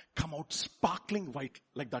shirt come out sparkling white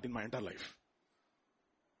like that in my entire life.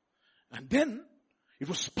 And then it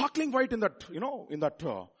was sparkling white in that, in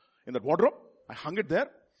that wardrobe. I hung it there.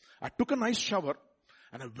 I took a nice shower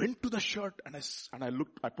and I went to the shirt and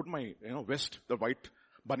I put my, vest, the white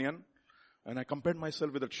banyan, and I compared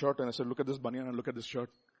myself with that shirt and I said, look at this banyan and look at this shirt.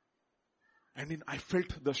 And then I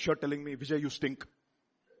felt the shirt telling me, Vijay, you stink.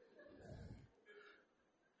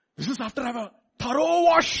 This is after I have a thorough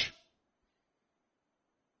wash.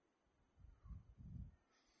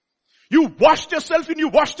 You washed yourself and you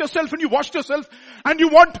washed yourself and you washed yourself and you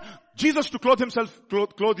want Jesus to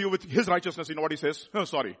clothe you with his righteousness. You know what he says? Oh,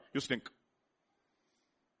 sorry, you stink.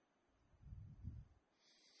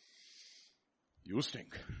 You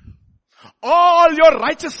stink. All your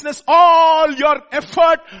righteousness, all your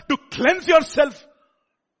effort to cleanse yourself,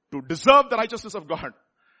 to deserve the righteousness of God.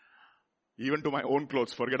 Even to my own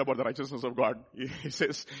clothes, forget about the righteousness of God. He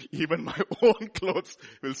says, even my own clothes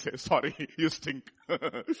will say, sorry, you stink.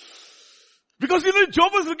 Because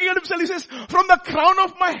Job was looking at himself, he says, from the crown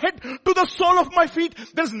of my head to the sole of my feet,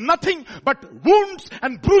 there's nothing but wounds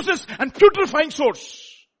and bruises and putrefying sores.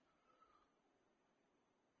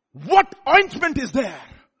 What ointment is there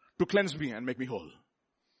to cleanse me and make me whole?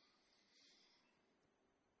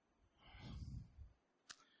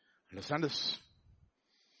 Understand this?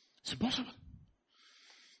 It's impossible.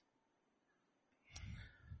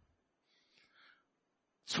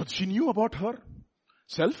 So she knew about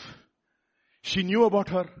herself. She knew about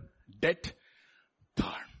her debt. Third,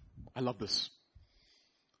 I love this.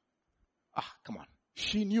 Come on.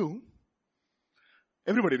 She knew.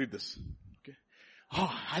 Everybody read this. Okay.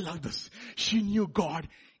 I love this. She knew God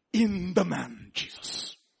in the man,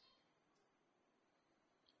 Jesus.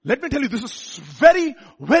 Let me tell you, this is very,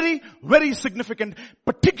 very, very significant,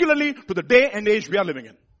 particularly to the day and age we are living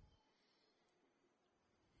in.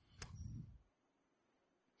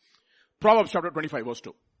 Proverbs chapter 25 verse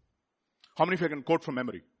 2. How many of you can quote from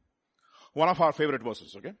memory? One of our favorite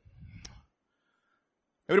verses, okay?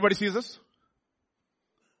 Everybody sees this?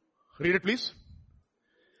 Read it please.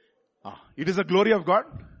 It is the glory of God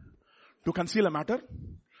to conceal a matter.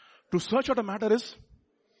 To search out a matter is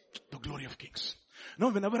the glory of kings.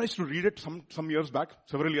 Whenever I used to read it several years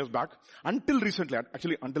back, until recently,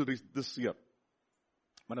 actually until this year,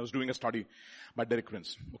 when I was doing a study by Derek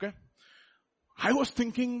Prince, okay? I was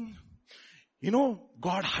thinking,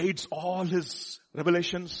 God hides all his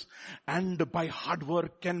revelations, and by hard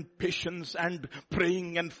work and patience and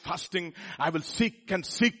praying and fasting, I will seek and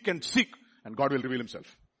seek and seek, and God will reveal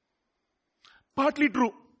himself. Partly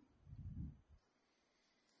true.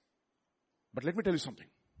 But let me tell you something.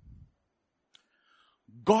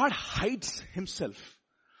 God hides himself,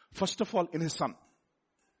 first of all, in his Son.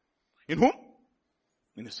 In whom?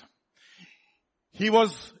 In his Son. He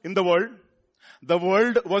was in the world. The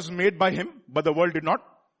world was made by him, but the world did not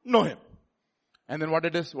know him. And then what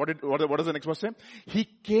does the next verse say? He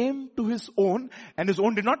came to his own, and his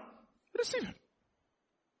own did not receive him.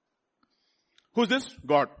 Who's this?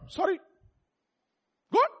 God. Sorry.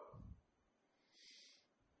 God.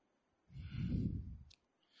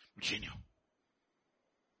 She knew.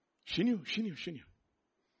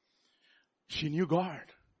 She knew God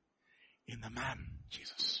in the man,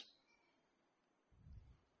 Jesus.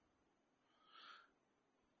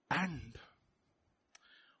 And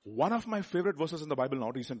one of my favorite verses in the Bible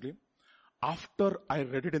now recently, after I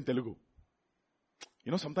read it in Telugu.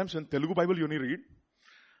 Sometimes in Telugu Bible you only read,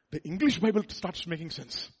 the English Bible starts making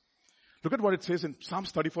sense. Look at what it says in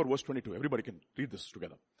Psalms 34 verse 22. Everybody can read this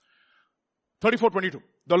together. 34:22.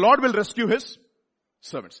 The Lord will rescue his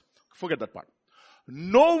servants. Forget that part.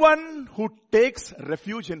 No one who takes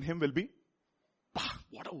refuge in him will be.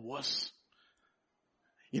 What a verse.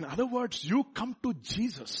 In other words, you come to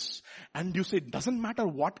Jesus and you say, it doesn't matter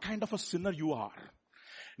what kind of a sinner you are.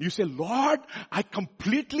 You say, Lord, I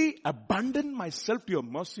completely abandon myself to your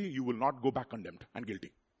mercy. You will not go back condemned and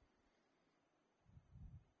guilty.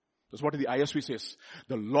 That's what the ISV says.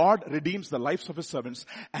 The Lord redeems the lives of his servants,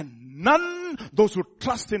 and none, those who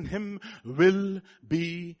trust in him, will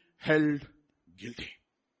be held guilty.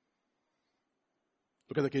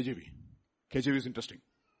 Look at the KJV. KJV is interesting.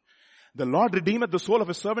 The Lord redeemeth the soul of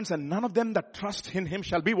his servants, and none of them that trust in him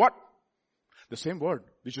shall be what? The same word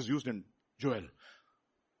which is used in Joel.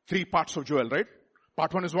 3 parts of Joel, right?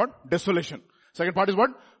 Part 1 is what? Desolation. Second part is what?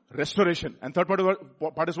 Restoration. And third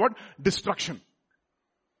part is what? Destruction.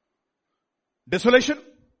 Desolation,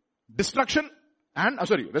 destruction, and,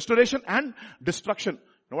 restoration and destruction.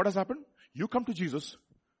 Now what has happened? You come to Jesus,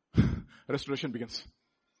 restoration begins.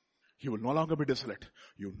 You will no longer be desolate.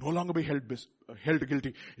 You will no longer be held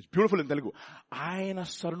guilty. It's beautiful in Telugu. Ayana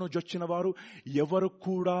sarnu jochina varu evaru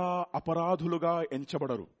kuda aparadhuluga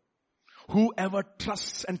enchbadaru. Whoever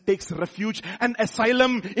trusts and takes refuge and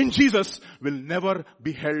asylum in Jesus will never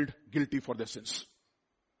be held guilty for their sins.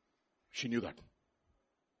 She knew that.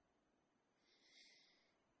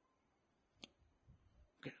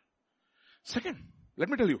 Okay. Second, let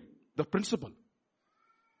me tell you the principle.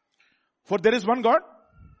 For there is one God,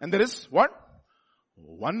 and there is what?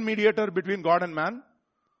 One mediator between God and man.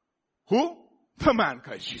 Who? The man,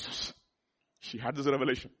 Christ Jesus. She had this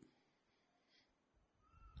revelation.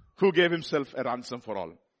 Who gave himself a ransom for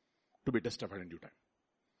all to be testified in due time.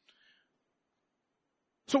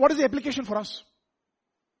 So what is the application for us?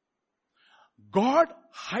 God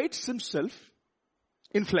hides himself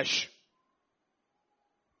in flesh.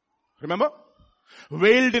 Remember?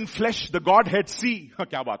 Veiled in flesh, the Godhead see.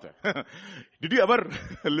 Kya baat hai? Did you ever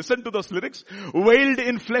listen to those lyrics? Veiled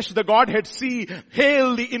in flesh, the Godhead see.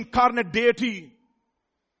 Hail the incarnate deity.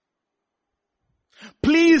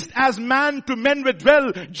 Pleased as man to men with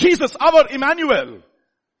dwell. Jesus, our Emmanuel.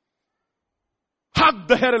 Hark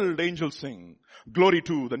the herald angels sing. Glory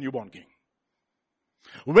to the newborn King.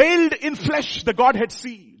 Veiled in flesh, the Godhead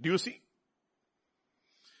see. Do you see?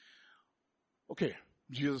 Okay.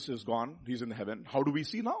 Jesus is gone. He's in heaven. How do we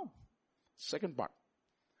see now? Second part.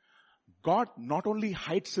 God not only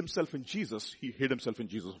hides himself in Jesus, he hid himself in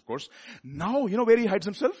Jesus, of course. Now, you know where he hides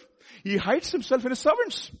himself? He hides himself in his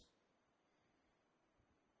servants.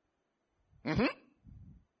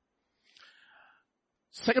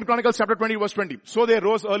 Second Chronicles chapter 20 verse 20. So they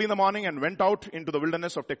rose early in the morning and went out into the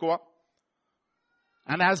wilderness of Tekoa.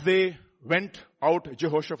 And as they went out,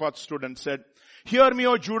 Jehoshaphat stood and said, Hear me,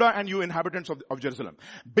 O Judah, and you inhabitants of Jerusalem.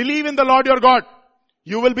 Believe in the Lord your God.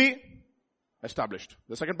 You will be established.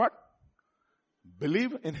 The second part.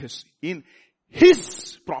 Believe in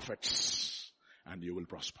his prophets, and you will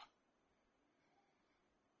prosper.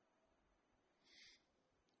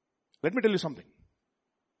 Let me tell you something.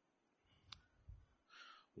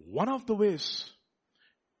 One of the ways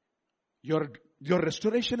your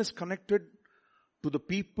restoration is connected to the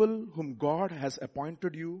people whom God has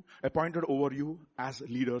appointed over you as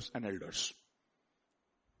leaders and elders.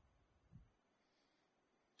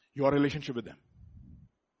 Your relationship with them.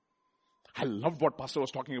 I love what Pastor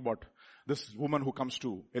was talking about. This woman who comes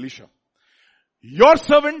to Elisha. Your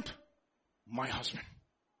servant, my husband.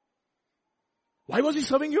 Why was he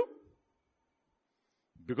serving you?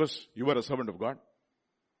 Because you were a servant of God.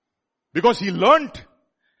 Because he learned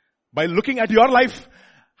by looking at your life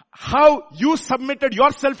how you submitted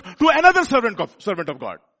yourself to another servant of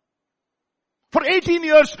God. For 18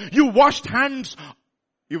 years, you washed the hands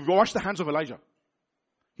of Elijah.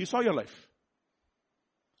 He saw your life.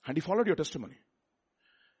 And he followed your testimony.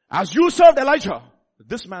 As you served Elijah,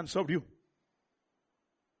 this man served you.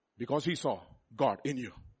 Because he saw God in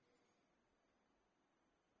you.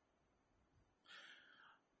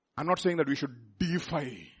 I'm not saying that we should deify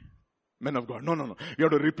men of God. No. You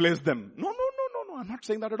have to replace them. No. I'm not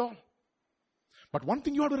saying that at all. But one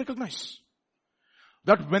thing you have to recognize.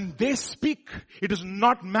 That when they speak, it is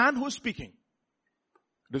not man who is speaking.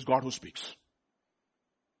 It is God who speaks.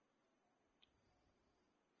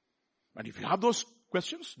 And if you have those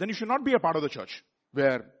questions, then you should not be a part of the church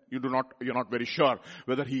where you're not very sure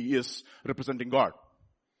whether he is representing God.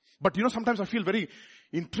 But sometimes I feel very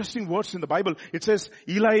interesting words in the Bible. It says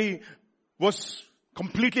Eli was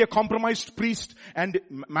completely a compromised priest, and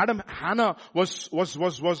Madam Hannah was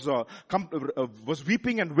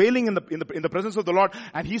weeping and wailing in the presence of the Lord.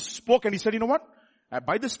 And he spoke and he said, you know what?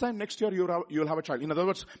 By this time next year you'll have a child. In other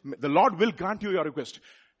words, the Lord will grant you your request.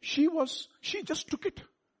 She just took it.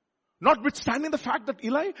 Notwithstanding the fact that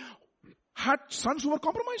Eli had sons who were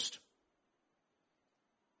compromised.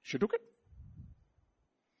 She took it.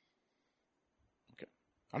 Okay.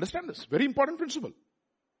 Understand this. Very important principle.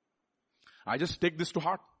 I just take this to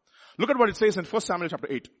heart. Look at what it says in 1 Samuel chapter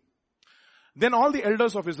 8. Then all the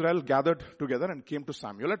elders of Israel gathered together and came to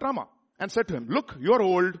Samuel at Ramah and said to him, look, you are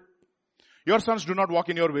old. Your sons do not walk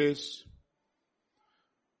in your ways.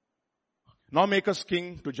 Now make us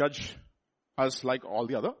king to judge us like all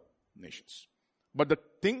the other nations. But the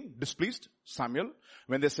thing displeased Samuel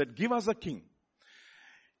when they said, give us a king.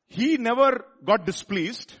 He never got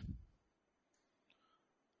displeased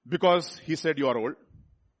because he said, you are old.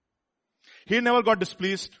 He never got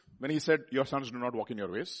displeased when he said, your sons do not walk in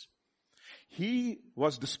your ways. He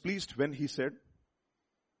was displeased when he said,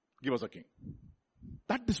 give us a king.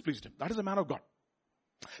 That displeased him. That is a man of God.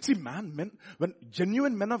 See, when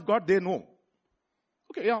genuine men of God, they know.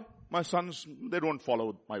 Okay, yeah, my sons, they don't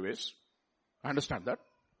follow my ways. I understand that.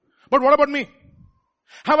 But what about me?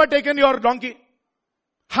 Have I taken your donkey?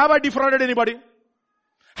 Have I defrauded anybody?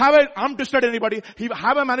 Have I arm twisted anybody?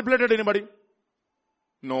 Have I manipulated anybody?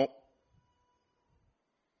 No.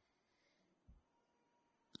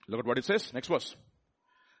 Look at what it says. Next verse.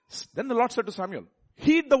 Then the Lord said to Samuel,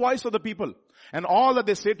 heed the voice of the people and all that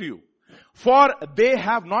they say to you. For they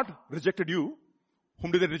have not rejected you.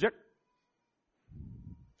 Whom did they reject?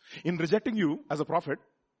 In rejecting you as a prophet,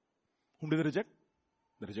 whom did they reject?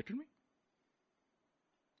 They rejected me.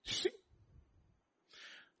 See?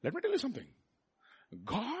 Let me tell you something.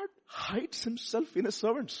 God hides himself in his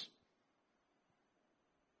servants.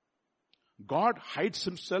 God hides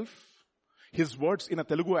himself, his words in a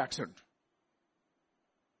Telugu accent.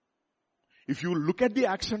 If you look at the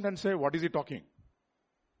accent and say, what is he talking?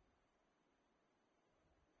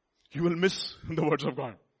 You will miss the words of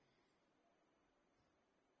God.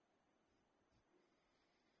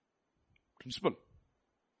 Principle.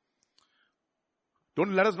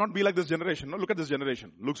 Don't let us not be like this generation. No, look at this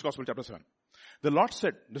generation. Luke's Gospel chapter 7. The Lord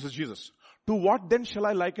said, this is Jesus, to what then shall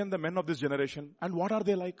I liken the men of this generation? And what are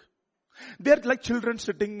they like? They are like children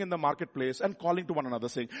sitting in the marketplace and calling to one another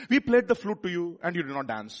saying, we played the flute to you and you did not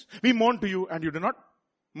dance. We mourned to you and you did not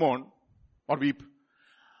mourn or weep.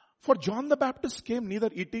 For John the Baptist came neither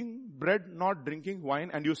eating bread nor drinking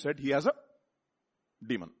wine, and you said he has a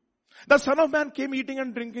demon. The Son of Man came eating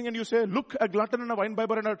and drinking, and you say, look, a glutton and a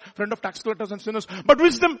winebibber and a friend of tax collectors and sinners. But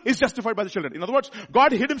wisdom is justified by the children. In other words,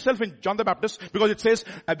 God hid himself in John the Baptist because it says,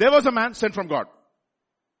 there was a man sent from God.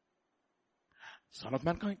 Son of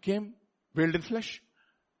Man came, veiled in flesh.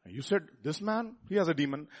 You said, this man, he has a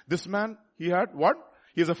demon. This man, he had what?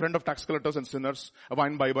 He is a friend of tax collectors and sinners, a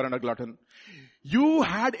winebibber and a glutton. You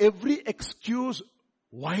had every excuse.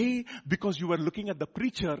 Why? Because you were looking at the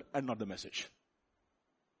preacher and not the message.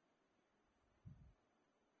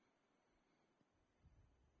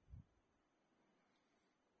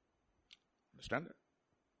 Understand that?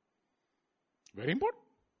 Very important.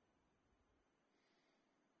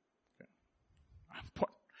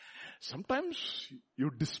 Sometimes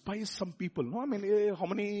you despise some people. No, I mean, how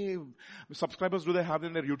many subscribers do they have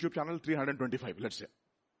in their YouTube channel? 325, let's say.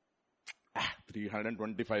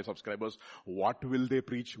 325 subscribers. What will they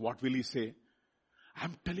preach? What will he say?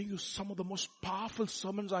 I'm telling you, some of the most powerful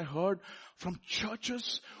sermons I heard from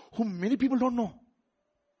churches whom many people don't know.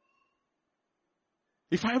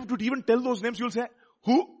 If I have to even tell those names, you'll say,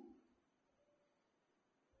 who?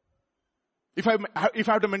 If I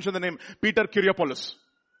have to mention the name, Peter Kyriopoulos.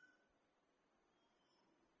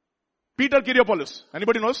 Peter Kyriopoulos.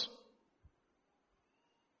 Anybody knows?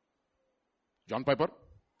 John Piper,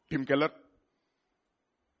 Tim Keller,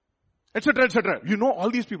 etc., etc. You know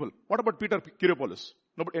all these people. What about Peter Kyriopoulos?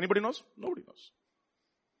 Anybody knows? Nobody knows.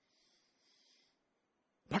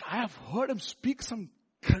 But I have heard him speak some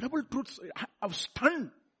credible truths. I was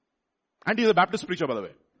stunned. And he's a Baptist preacher, by the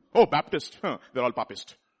way. Oh, Baptist. They're all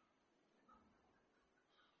Papist.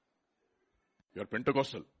 You're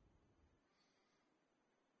Pentecostal.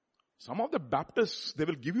 Some of the Baptists, they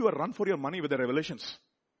will give you a run for your money with their revelations.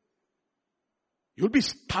 You'll be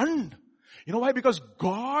stunned. You know why? Because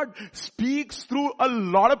God speaks through a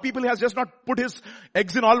lot of people. He has just not put his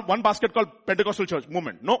eggs in all one basket called Pentecostal church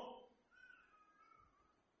movement. No.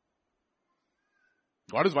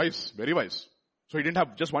 God is wise, very wise. So he didn't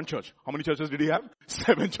have just one church. How many churches did he have?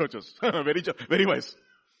 7 churches. Very wise.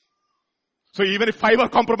 So even if 5 are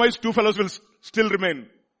compromised, 2 fellows will still remain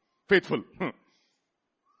faithful.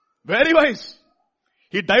 Very wise.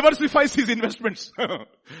 He diversifies his investments.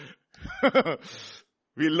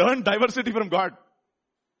 We learn diversity from God.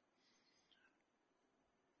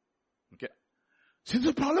 Okay. See,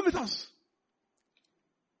 there's a problem with us.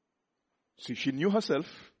 See, she knew herself.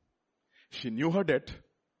 She knew her debt.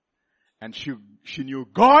 And she knew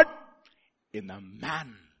God in the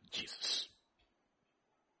man, Jesus.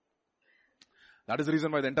 That is the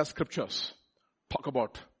reason why the entire scriptures talk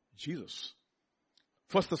about Jesus.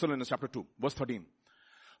 1 Thessalonians chapter 2, verse 13.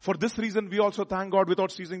 For this reason we also thank God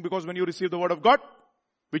without ceasing, because when you received the word of God,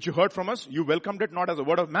 which you heard from us, you welcomed it not as a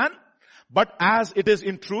word of man, but as it is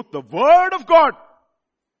in truth the word of God,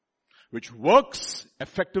 which works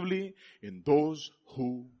effectively in those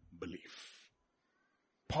who believe.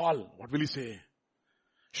 Paul, what will he say?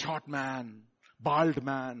 Short man, bald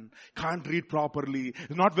man, can't read properly,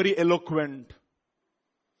 is not very eloquent.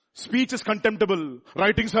 Speech is contemptible,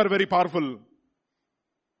 writings are very powerful,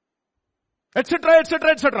 etc.,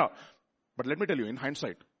 etc., etc. But let me tell you, in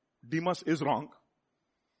hindsight, Demas is wrong.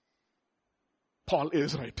 Paul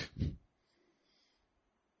is right.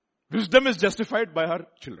 Wisdom is justified by her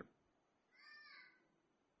children.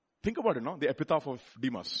 Think about it, no? The epitaph of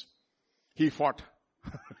Demas. He fought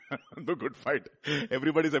the good fight.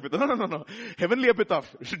 Everybody's epitaph. No. Heavenly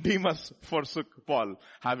epitaph. Demas forsook Paul,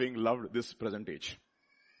 having loved this present age.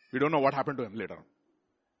 We don't know what happened to him later.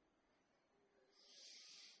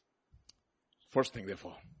 First thing,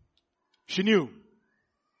 therefore. She knew.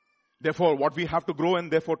 Therefore, what we have to grow in,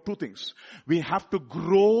 therefore, two things. We have to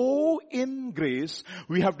grow in grace.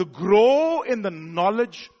 We have to grow in the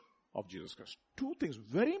knowledge of Jesus Christ. Two things,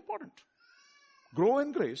 very important. Grow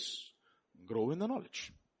in grace, grow in the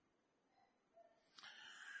knowledge.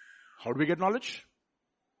 How do we get knowledge?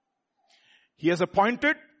 He has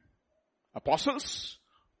appointed apostles,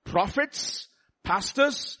 prophets,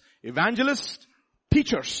 pastors, evangelists,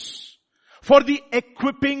 teachers, for the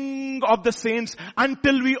equipping of the saints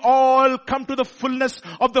until we all come to the fullness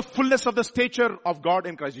of the stature of God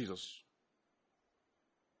in Christ Jesus.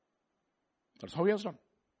 That's how he has done.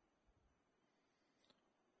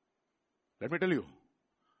 Let me tell you,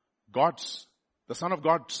 the Son of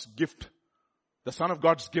God's gift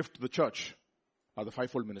to the church are the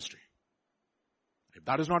fivefold ministry. If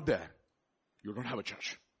that is not there, you don't have a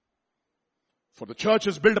church. For the church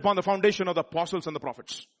is built upon the foundation of the apostles and the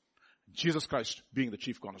prophets. Jesus Christ being the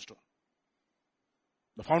chief cornerstone.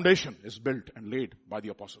 The foundation is built and laid by the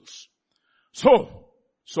apostles. So.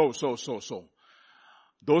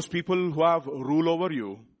 Those people who have rule over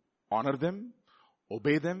you, honor them,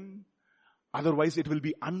 obey them. Otherwise it will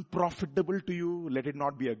be unprofitable to you. Let it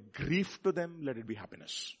not be a grief to them. Let it be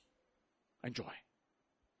happiness and joy.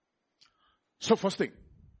 So first thing,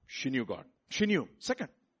 she knew God. She knew. Second,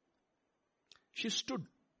 she stood.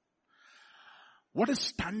 What does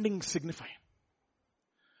standing signify?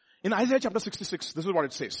 In Isaiah chapter 66, this is what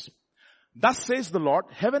it says. Thus says the Lord,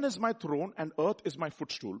 heaven is my throne and earth is my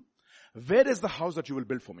footstool. Where is the house that you will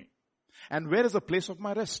build for me? And where is the place of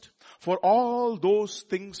my rest? For all those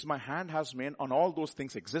things my hand has made, on all those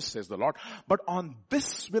things exist, says the Lord. But on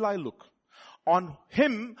this will I look. On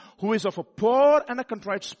him who is of a poor and a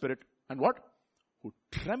contrite spirit. And what? Who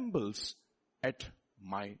trembles at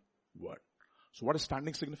my word. So what does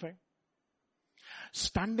standing signify?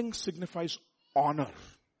 Standing signifies honor.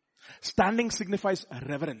 Standing signifies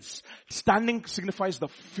reverence. Standing signifies the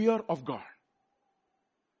fear of God.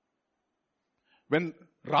 When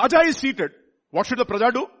Raja is seated, what should the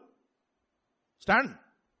Praja do? Stand.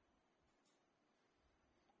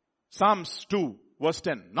 Psalms 2 verse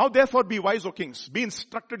 10. Now therefore be wise, O kings. Be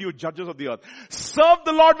instructed, you judges of the earth. Serve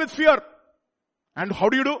the Lord with fear. And how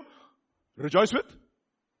do you do? Rejoice with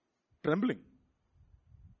trembling.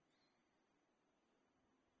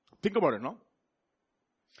 Think about it now.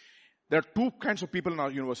 There are two kinds of people in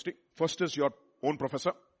our university. First is your own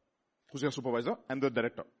professor, who's your supervisor, and the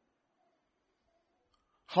director.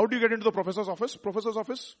 How do you get into the professor's office? Professor's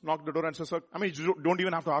office, knock the door and say, sir, you don't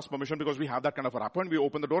even have to ask permission because we have that kind of a rapport and we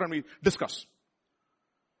open the door and we discuss.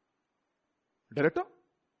 Director?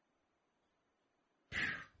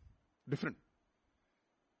 Different.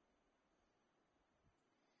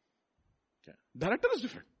 Okay. Director is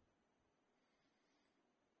different.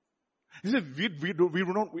 He said,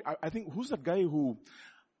 I think, who's that guy who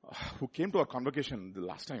came to our convocation the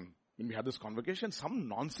last time when we had this convocation? Some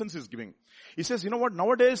nonsense he's giving. He says, you know what,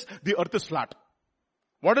 nowadays the earth is flat.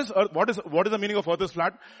 What is the meaning of earth is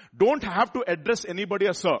flat? Don't have to address anybody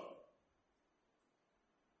as sir.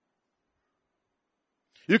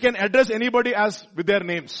 You can address anybody as with their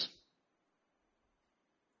names.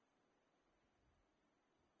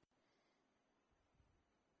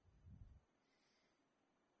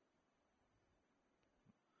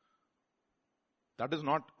 That is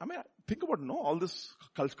not, think about all this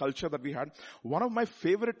culture that we had. One of my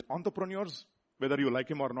favorite entrepreneurs, whether you like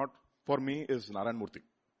him or not, for me is Narayan Murthy.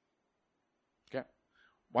 Okay.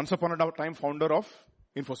 Once upon a time, founder of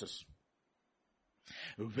Infosys.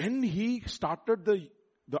 When he started the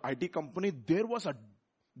IT company, there was a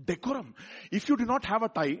decorum. If you did not have a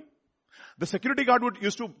tie, the security guard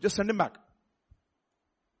used to just send him back.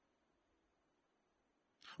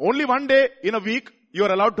 Only one day in a week you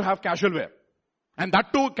are allowed to have casual wear. And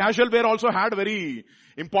that too, casual wear also had very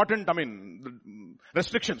important,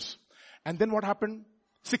 restrictions. And then what happened?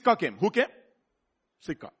 Sikka came. Who came?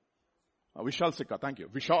 Sikka. Vishal Sikka, thank you.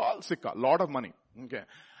 Vishal Sikka, lot of money. Okay.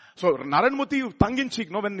 So Narendra Modi, tongue in cheek,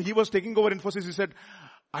 when he was taking over Infosys, he said,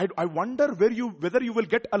 I wonder whether you will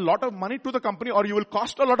get a lot of money to the company or you will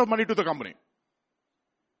cost a lot of money to the company.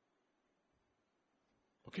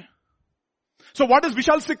 Okay. So what is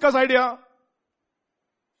Vishal Sikka's idea?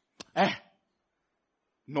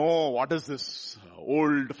 No, what is this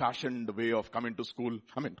old-fashioned way of coming to school?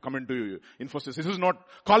 Coming to Infosys. This is not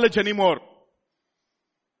college anymore.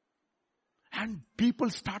 And people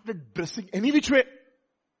started dressing any which way.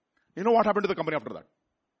 You know what happened to the company after that?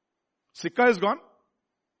 Sikka is gone.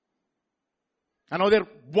 And now they're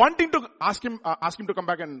wanting to ask him to come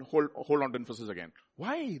back and hold on to Infosys again.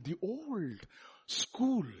 Why? The old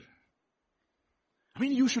school.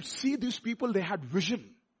 You should see these people, they had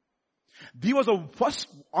vision. He was the first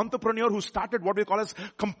entrepreneur who started what we call as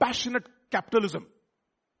compassionate capitalism.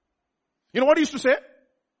 You know what he used to say?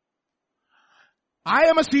 I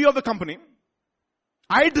am a CEO of the company.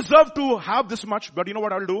 I deserve to have this much, but you know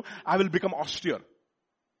what I will do? I will become austere.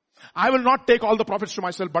 I will not take all the profits to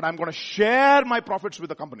myself, but I'm going to share my profits with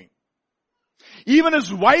the company. Even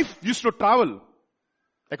his wife used to travel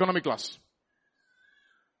economy class.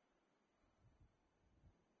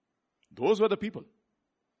 Those were the people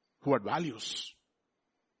who had values.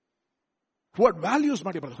 Who had values,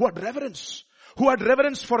 my dear brother. Who had reverence. Who had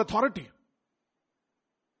reverence for authority.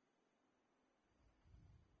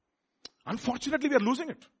 Unfortunately, we are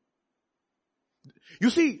losing it.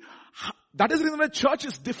 You see, that is the reason why church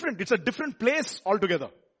is different. It's a different place altogether.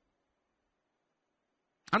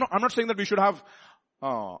 I'm not saying that we should have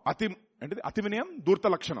Ativinayam,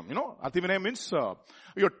 Durta Lakshanam. Ativinayam means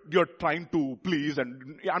you're trying to please,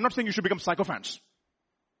 and I'm not saying you should become sycophants.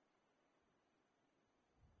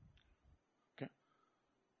 Okay?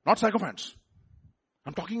 Not sycophants.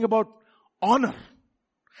 I'm talking about honor.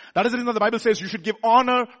 That is the reason the Bible says you should give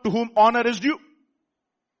honor to whom honor is due.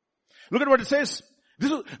 Look at what it says.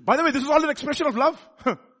 By the way, this is all an expression of love.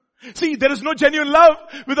 See, there is no genuine love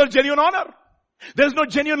without genuine honor. There is no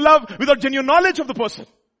genuine love without genuine knowledge of the person.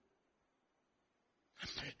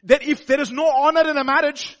 That if there is no honor in a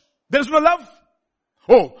marriage, there is no love.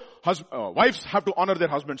 Wives have to honor their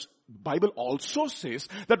husbands. Bible also says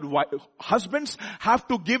that husbands have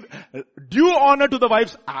to give due honor to the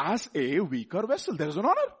wives as a weaker vessel. There is an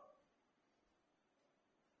honor.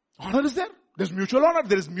 Honor is there. There's mutual honor.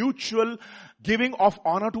 There is mutual giving of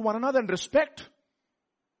honor to one another and respect.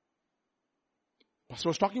 Pastor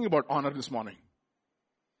was talking about honor this morning.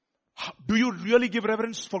 Do you really give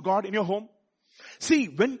reverence for God in your home? See,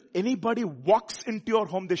 when anybody walks into your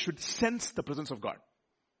home, they should sense the presence of God.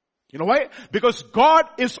 You know why? Because God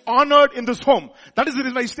is honored in this home. That is the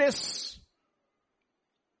reason why He stays.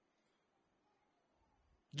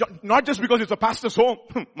 Not just because it's a pastor's home.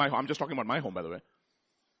 I'm just talking about my home, by the way.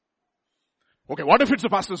 Okay, what if it's a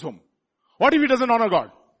pastor's home? What if he doesn't honor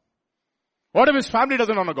God? What if his family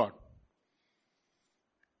doesn't honor God?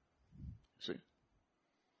 See?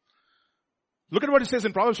 Look at what it says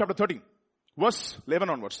in Proverbs chapter 13. Verse 11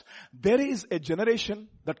 onwards. There is a generation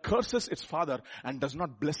that curses its father and does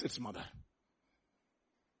not bless its mother.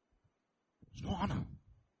 There's no honor.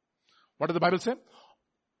 What does the Bible say?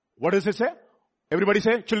 What does it say? Everybody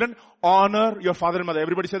say, children, honor your father and mother.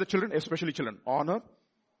 Everybody say the children, especially children. Honor.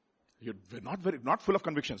 You're not full of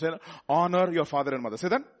conviction. Say, honor your father and mother. Say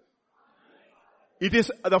that. It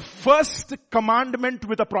is the first commandment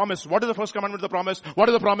with a promise. What is the first commandment with a promise? What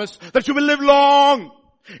is the promise? That you will live long.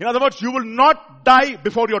 In other words, you will not die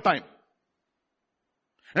before your time.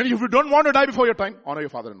 And if you don't want to die before your time, honor your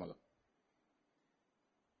father and mother.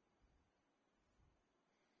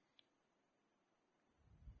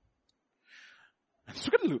 And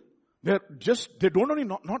look at it. They don't only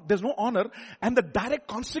there's no honor. And the direct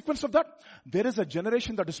consequence of that, there is a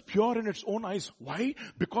generation that is pure in its own eyes. Why?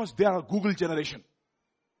 Because they are a Google generation.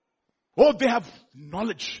 They have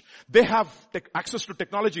knowledge. They have access to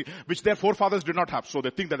technology, which their forefathers did not have. So they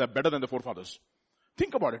think that they're better than the forefathers.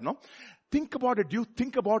 Think about it, no? Think about it. You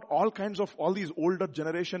think about all these older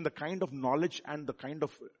generation, the kind of knowledge and the kind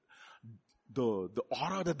of, the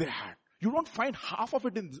aura that they had. You don't find half of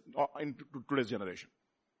it in today's generation.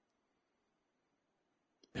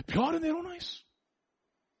 They're pure in their own eyes.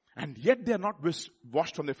 And yet they are not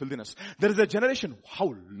washed from their filthiness. There is a generation,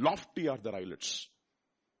 how lofty are their eyelids.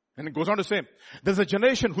 And it goes on to say, there's a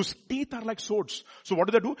generation whose teeth are like swords. So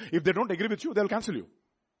what do? If they don't agree with you, they'll cancel you.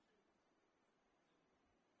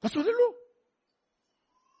 That's what they'll do.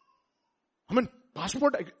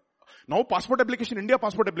 Now passport application, India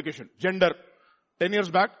passport application. Gender. 10 years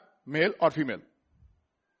back, male or female.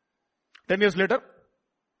 10 years later,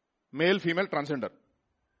 male, female, transgender.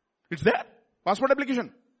 It's there. Passport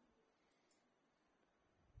application.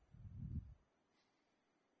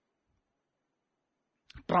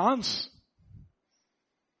 Trans.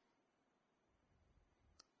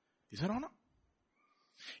 Is there honor?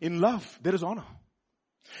 In love, there is honor.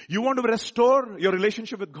 You want to restore your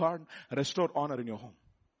relationship with God, restore honor in your home.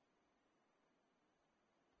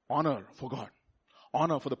 Honor for God.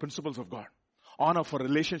 Honor for the principles of God. Honor for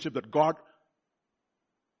relationship that God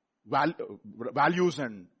values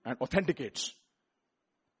and authenticates.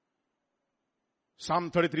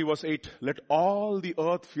 Psalm 33 verse 8, let all the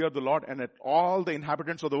earth fear the Lord and let all the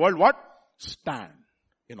inhabitants of the world, what? Stand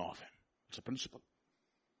in awe of Him. It's a principle.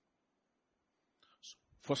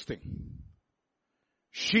 First thing,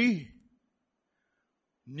 she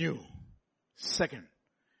knew. Second,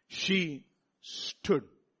 she stood.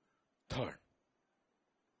 Third,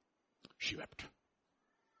 she wept.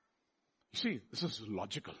 You see, this is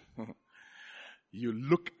logical. You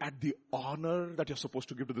look at the honor that you're supposed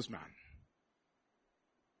to give to this man.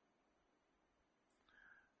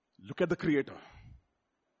 Look at the Creator.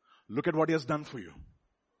 Look at what He has done for you.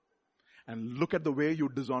 And look at the way you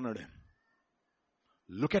dishonored Him.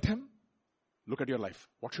 Look at Him. Look at your life.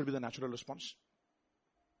 What should be the natural response?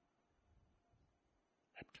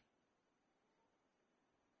 Wept.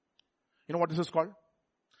 You know what this is called?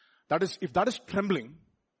 That is, if that is trembling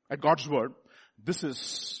at God's word, this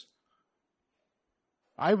is,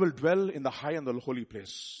 I will dwell in the high and the holy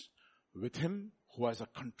place with him who has a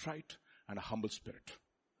contrite and a humble spirit.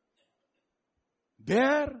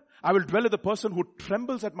 There, I will dwell with the person who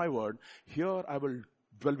trembles at my word. Here, I will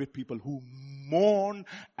dwell with people who mourn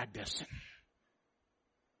at their sin.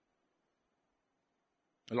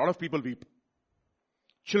 A lot of people weep.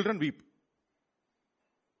 Children weep.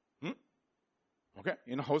 Okay?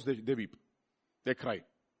 In a house, they weep. They cry.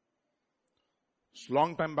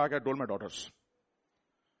 Long time back, I told my daughters,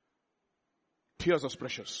 tears are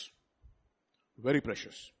precious. Very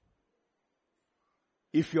precious.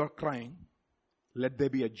 If you're crying, let there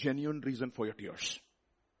be a genuine reason for your tears.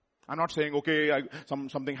 I'm not saying, okay,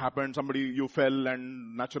 something happened, you fell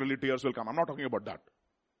and naturally tears will come. I'm not talking about that.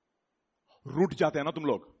 Root jate hai na tum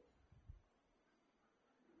log.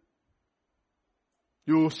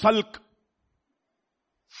 You sulk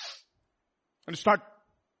and start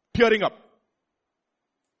tearing up.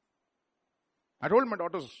 I told my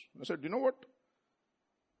daughters, I said, you know what?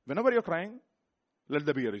 Whenever you're crying, let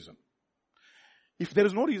there be a reason. If there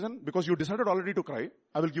is no reason, because you decided already to cry,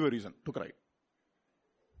 I will give a reason to cry.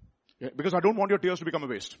 Yeah, because I don't want your tears to become a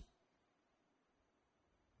waste.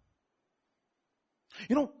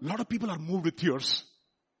 You know, a lot of people are moved with tears.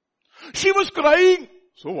 She was crying.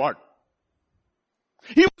 So what?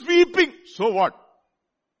 He was weeping. So what?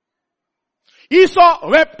 Esau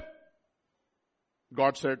wept.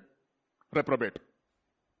 God said, reprobate.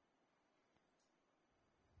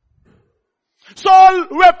 Saul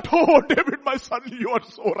wept. Oh, David, my son, you are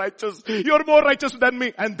so righteous. You are more righteous than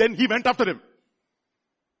me. And then he went after him.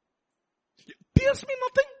 Tears mean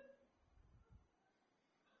nothing.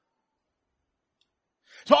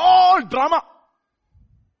 It's all drama.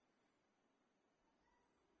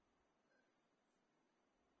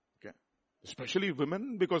 Okay. Especially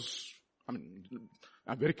women, because, I'm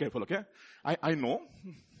very careful, okay? I know.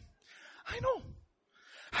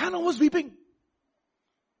 Hannah was weeping.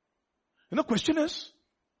 Question is,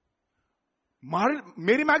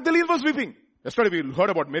 Mary Magdalene was weeping. Yesterday we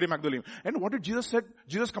heard about Mary Magdalene. And what did Jesus said?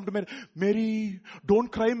 Jesus come to Mary. Mary,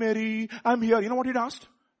 don't cry, Mary. I'm here. You know what he asked?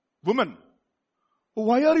 Woman,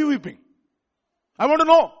 why are you weeping? I want to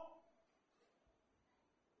know.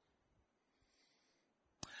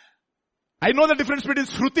 I know the difference between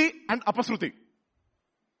Shruti and Apashruti.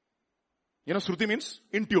 Shruti means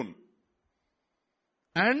in tune.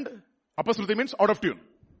 And Apashruti means out of tune.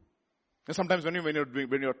 And sometimes when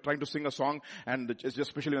you're trying to sing a song, and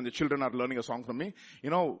especially when the children are learning a song from me,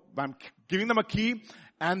 I'm giving them a key,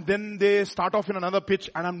 and then they start off in another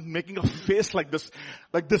pitch, and I'm making a face like this.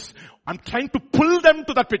 I'm trying to pull them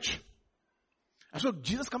to that pitch. And so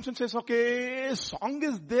Jesus comes and says, okay, song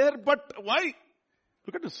is there, but why?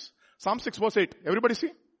 Look at this. Psalm 6 verse 8. Everybody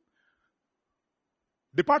see?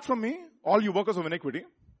 Depart from me, all you workers of iniquity,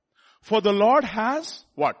 for the Lord has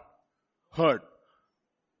what? Heard.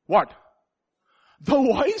 What? The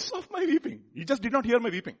voice of my weeping. He just did not hear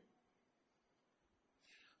my weeping.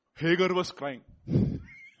 Hagar was crying.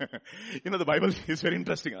 The Bible is very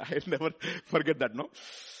interesting. I'll never forget that, no?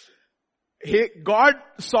 God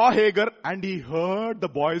saw Hagar and he heard the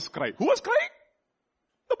boys cry. Who was crying?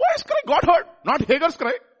 The boy's cry, God heard, not Hagar's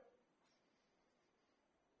cry.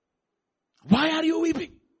 Why are you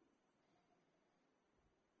weeping?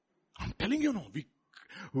 I'm telling you, no, we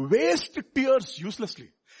waste tears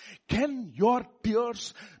uselessly. Can your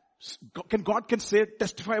tears, God can say,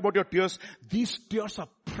 testify about your tears? These tears are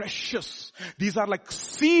precious. These are like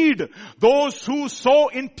seed. Those who sow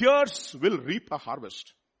in tears will reap a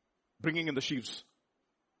harvest, bringing in the sheaves.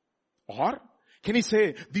 Or can he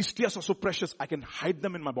say, these tears are so precious, I can hide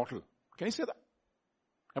them in my bottle? Can he say that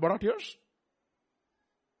about our tears?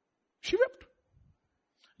 She wept.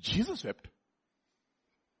 Jesus wept.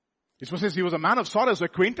 It says he was a man of sorrows,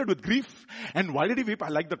 acquainted with grief. And why did he weep? I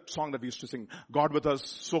like that song that we used to sing, God with us,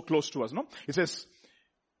 so close to us, no? It says,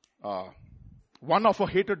 one of a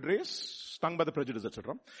hated race, stung by the prejudice,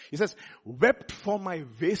 etc. He says, wept for my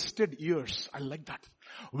wasted years. I like that.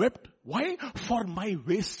 Wept. Why? For my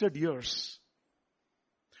wasted years.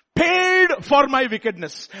 Paid for my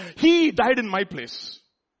wickedness. He died in my place.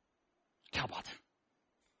 Kya baat hai?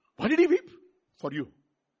 Why did he weep? For you.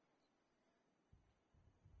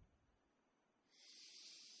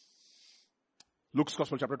 Luke's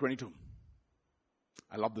Gospel chapter 22.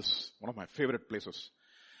 I love this. One of my favorite places.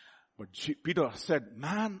 But Peter said,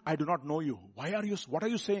 man, I do not know you. What are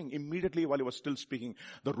you saying? Immediately while he was still speaking,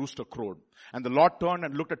 the rooster crowed. And the Lord turned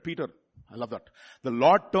and looked at Peter. I love that. The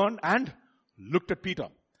Lord turned and looked at Peter.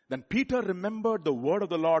 Then Peter remembered the word of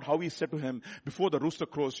the Lord, how he said to him, before the rooster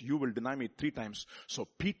crows, you will deny me 3 times. So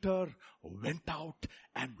Peter went out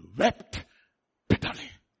and wept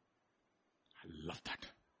bitterly. I love that.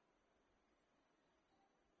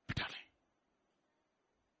 Bitterly.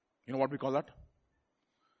 You know what we call that?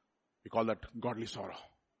 We call that godly sorrow.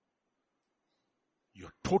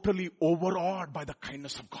 You're totally overawed by the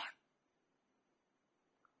kindness of God.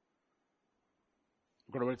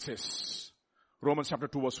 Look at what it says. Romans chapter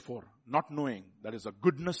 2 verse 4. Not knowing that is the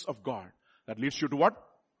goodness of God that leads you to what?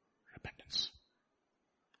 Repentance.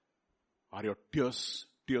 Are your tears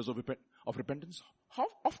of repentance? How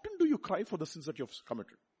often do you cry for the sins that you have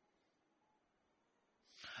committed?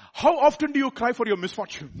 How often do you cry for your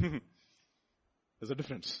misfortune? There's a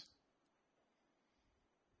difference.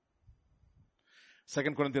 2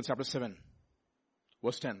 Corinthians chapter 7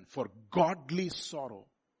 verse 10. For godly sorrow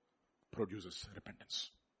produces repentance.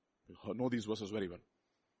 You know these verses very well.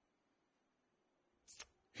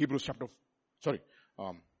 Hebrews chapter 7.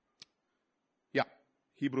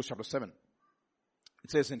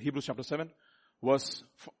 It says in Hebrews chapter 7, verse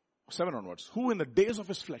 7 onwards, who in the days of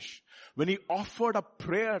his flesh, when he offered up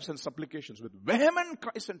prayers and supplications with vehement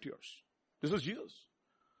cries and tears. This is Jesus.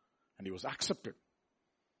 And he was accepted.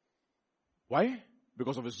 Why?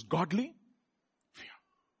 Because of his godly fear.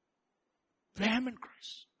 Vehement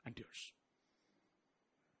cries and tears.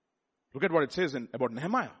 Look at what it says about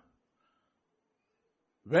Nehemiah.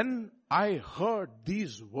 When I heard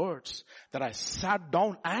these words, that I sat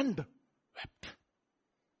down and wept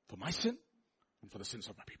for my sin and for the sins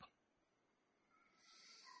of my people.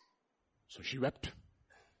 So she wept.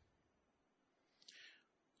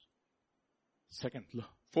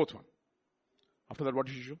 Fourth one. After that, what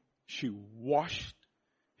did she do? She washed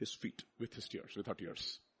his feet with her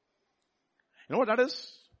tears. You know what that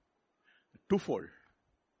is? Twofold.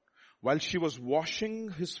 While she was washing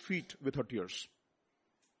his feet with her tears.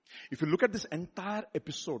 If you look at this entire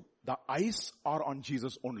episode, the eyes are on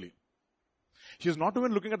Jesus only. She is not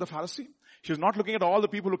even looking at the Pharisee. She is not looking at all the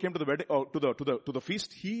people who came to the wedding, to the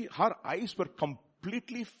feast. Her eyes were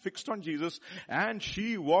completely fixed on Jesus, and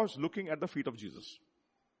she was looking at the feet of Jesus.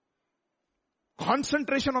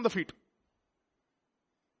 Concentration on the feet.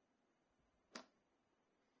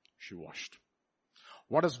 She washed.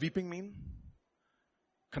 What does weeping mean?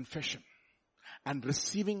 Confession and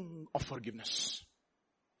receiving of forgiveness.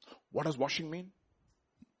 What does washing mean?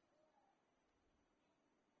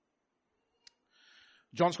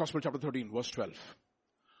 John's Gospel chapter 13 verse 12.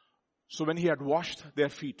 So when he had washed their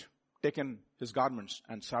feet, taken his garments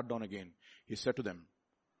and sat down again, he said to them,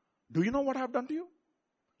 do you know what I have done to you?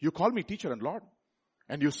 You call me teacher and Lord,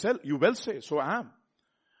 and you well say, so I am.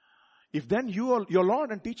 If then your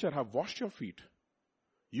Lord and teacher have washed your feet,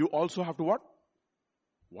 you also have to what?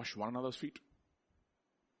 Wash one another's feet.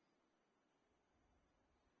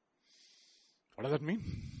 What does that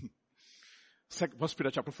mean? 1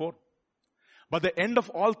 Peter chapter 4. But the end of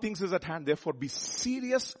all things is at hand. Therefore be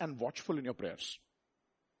serious and watchful in your prayers.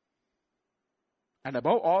 And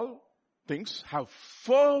above all things, have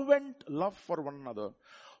fervent love for one another.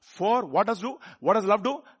 For what does love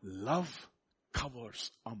do? Love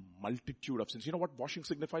covers a multitude of sins. You know what washing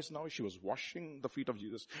signifies now? She was washing the feet of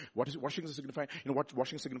Jesus. What is washing signify? You know what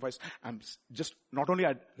washing signifies? I'm just, not only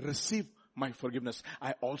I receive my forgiveness,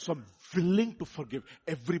 I also am willing to forgive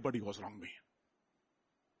everybody who has wronged me.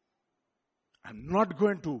 I'm not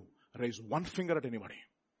going to raise one finger at anybody.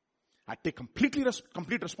 I take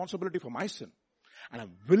complete responsibility for my sin. And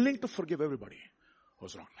I'm willing to forgive everybody who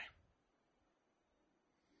has wronged me.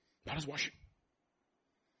 That is washing.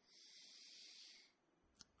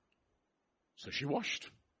 So she washed.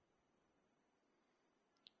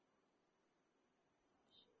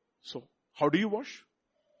 So, how do you wash?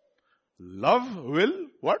 Love will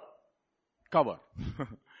what? Cover.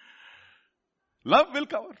 Love will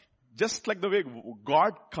cover. Just like the way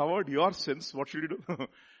God covered your sins, what should you do?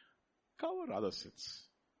 Cover other sins.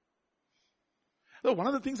 So one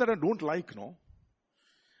of the things that I don't like,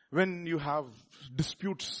 when you have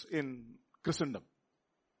disputes in Christendom,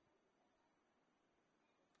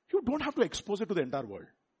 you don't have to expose it to the entire world.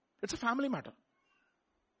 It's a family matter.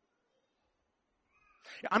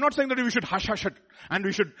 I'm not saying that we should hush it, and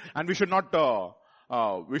we should not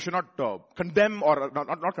condemn or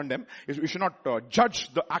not condemn. We should not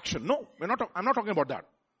judge the action. No, I'm not talking about that.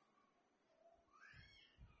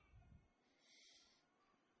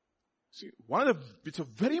 See, it's a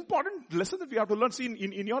very important lesson that we have to learn. See,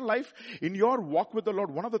 in your life, in your walk with the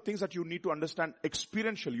Lord, one of the things that you need to understand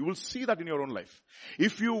experientially, you will see that in your own life.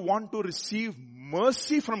 If you want to receive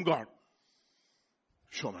mercy from God,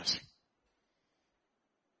 show mercy.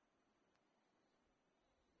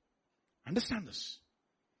 Understand this.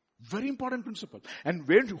 Very important principle. And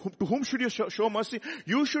to whom should you show mercy?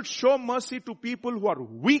 You should show mercy to people who are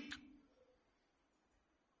weak.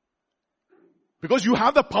 Because you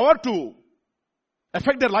have the power to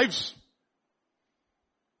affect their lives.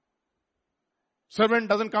 Servant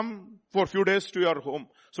doesn't come for a few days to your home.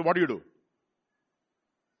 So what do?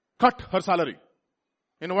 Cut her salary.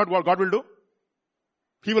 You know what God will do?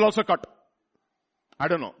 He will also cut. I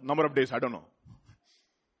don't know. Number of days, I don't know.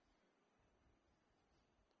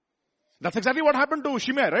 That's exactly what happened to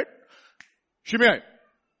Shimei, right? Shimei,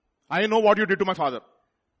 I know what you did to my father.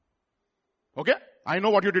 Okay? I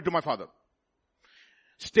know what you did to my father.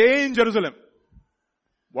 Stay in Jerusalem.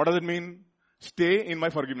 What does it mean? Stay in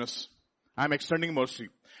my forgiveness. I'm extending mercy.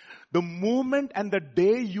 The moment and the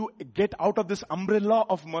day you get out of this umbrella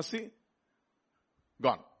of mercy,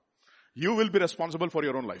 gone. You will be responsible for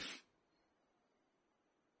your own life.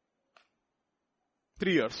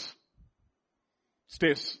 3 years.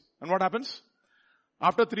 Stays. And what happens?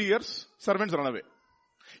 After 3 years, servants run away.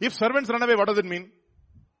 If servants run away, what does it mean?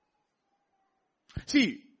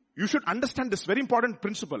 See, you should understand this very important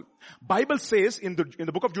principle. Bible says in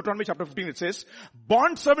the book of Deuteronomy chapter 15, it says,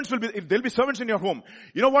 bond servants there'll be servants in your home.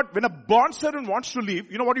 You know what? When a bond servant wants to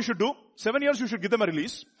leave, you know what you should do? 7 years you should give them a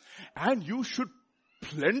release. And you should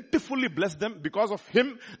plentifully bless them. Because of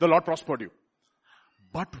him, the Lord prospered you.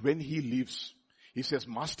 But when he leaves, he says,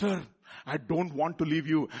 Master, I don't want to leave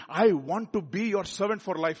you. I want to be your servant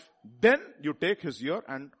for life. Then you take his ear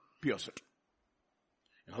and pierce it.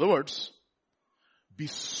 In other words, be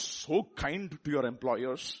so kind to your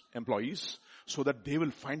employees, so that they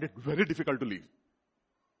will find it very difficult to leave.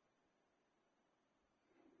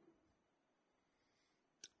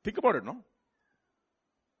 Think about it, no?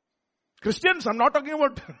 Christians, I'm not talking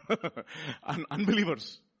about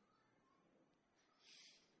unbelievers.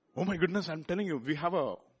 Oh my goodness, I'm telling you, we have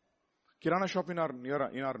a kirana shop in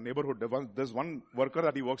our neighborhood. There's one worker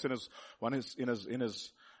that he works in his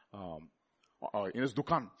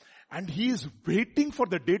dukan. And he is waiting for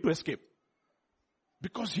the day to escape.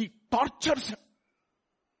 Because he tortures him.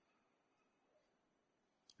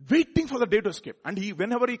 Waiting for the day to escape. And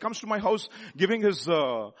whenever he comes to my house, giving his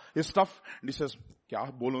stuff, and he says,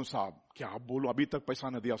 "Kya bolu saab? Kya bolu? Abhi tak paisa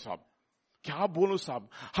na diya saab. Kya bolu saab?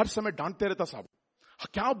 Har samay dante rehta saab.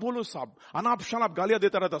 Kya bolu saab? Anap shanap galiya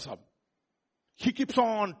deta rehta saab." He keeps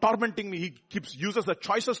on tormenting me. He uses the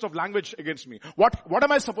choicest of language against me. What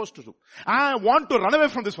am I supposed to do? I want to run away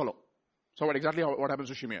from this fellow. So what happens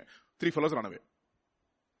to Shimei? 3 fellows run away.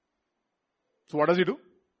 So what does he do?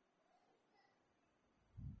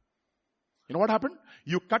 You know what happened?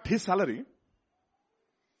 You cut his salary.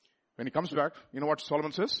 When he comes back, you know what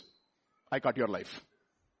Solomon says? I cut your life.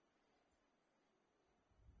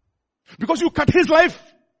 Because you cut his life.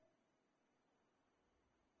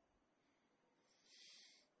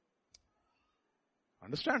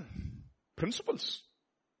 Understand? Principles.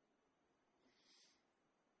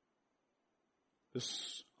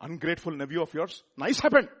 This ungrateful nephew of yours, nice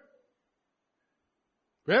happened.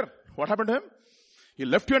 Where? What happened to him? He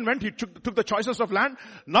left you and went. He took the choicest of land.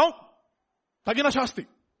 Now, Tagina Shasti.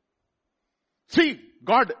 See,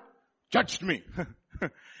 God judged me.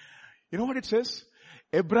 You know what it says?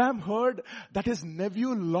 Abraham heard that his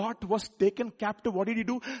nephew Lot was taken captive. What did he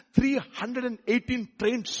do? 318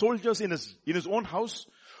 trained soldiers in his own house,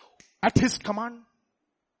 at his command,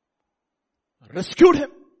 rescued him.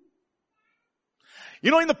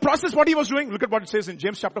 In the process what he was doing, look at what it says in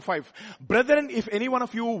James chapter 5. Brethren, if any one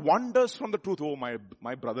of you wanders from the truth, oh my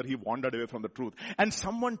brother, he wandered away from the truth, and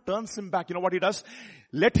someone turns him back, you know what he does?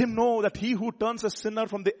 Let him know that he who turns a sinner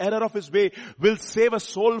from the error of his way will save a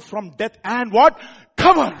soul from death and what?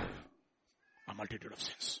 Cover a multitude of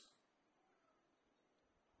sins.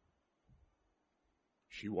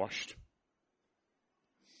 She washed.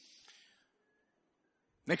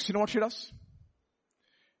 Next, you know what she does?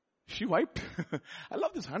 She wiped. I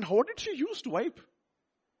love this. And what did she use to wipe?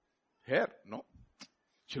 Hair. No.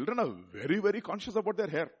 Children are very, very conscious about their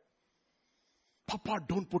hair. Papa,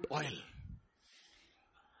 don't put oil.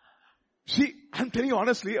 See, I'm telling you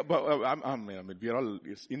honestly, we are all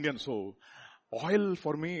Indians, so oil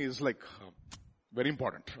for me is like very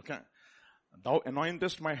important. Okay. Thou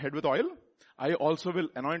anointest my head with oil. I also will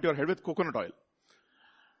anoint your head with coconut oil.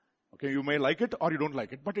 Okay, you may like it or you don't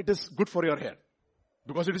like it, but it is good for your hair.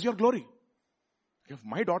 Because it is your glory. If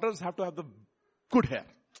my daughters have to have the good hair.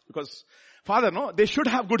 Because, Father, no, they should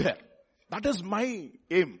have good hair. That is my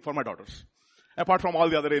aim for my daughters. Apart from all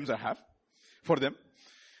the other aims I have for them.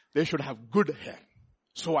 They should have good hair.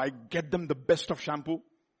 So I get them the best of shampoo.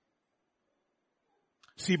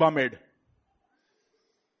 Sebamed.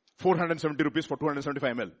 470 rupees for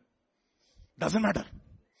 275 ml. Doesn't matter.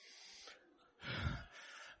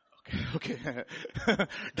 Okay.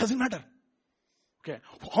 Doesn't matter. Okay.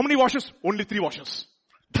 How many washes? Only 3 washes.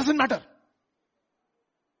 Doesn't matter.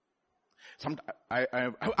 I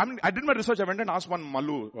did my research. I went and asked one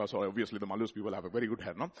Mallu. So obviously the Mallus people have a very good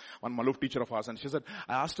hair, no? One Mallu teacher of ours, and she said,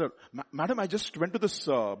 I asked her, Madam, I just went to this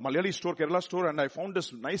Malayali store, Kerala store, and I found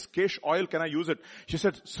this nice kesh oil. Can I use it? She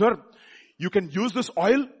said, sir, you can use this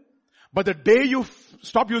oil, but the day you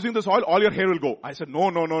stop using this oil, all your hair will go. I said, no.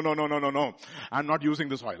 I'm not using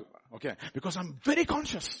this oil. Okay. Because I'm very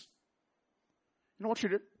conscious. You know what she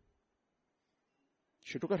did?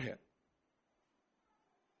 She took her hair,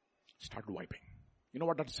 started wiping. You know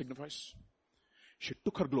what that signifies? She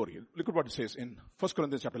took her glory. Look at what it says in 1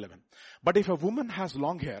 Corinthians chapter 11. But if a woman has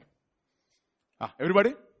long hair,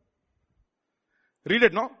 everybody? Read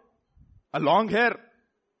it, no? A long hair.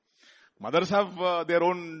 Mothers have their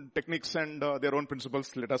own techniques and their own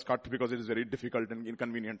principles. Let us cut because it is very difficult and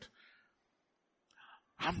inconvenient.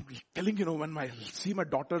 I'm telling you, when I see my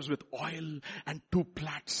daughters with oil and 2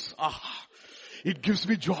 plaits, it gives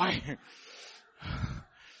me joy.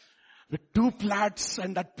 With 2 plaits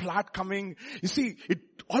and that plait coming, you see, it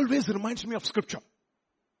always reminds me of scripture.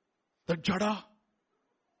 The jada,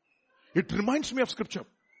 it reminds me of scripture.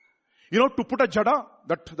 To put a jada,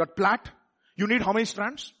 that plait, you need how many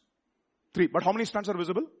strands? 3. But how many strands are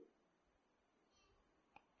visible?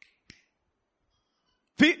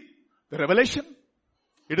 3. The revelation.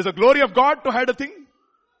 It is the glory of God to hide a thing.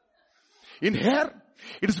 In hair,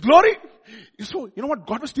 it is glory. So, you know what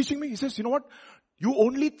God was teaching me? He says, you know what? You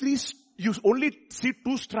only see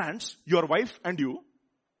 2 strands, your wife and you.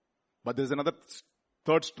 But there's another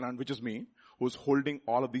 3rd strand, which is me, who is holding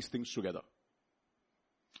all of these things together.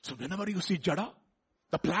 So whenever you see jada,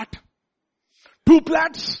 the plait, 2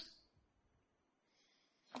 plaits,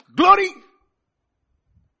 glory.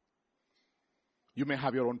 You may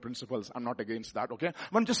have your own principles. I'm not against that, okay?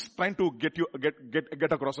 I'm just trying to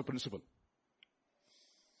get across a principle.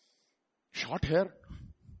 Short hair.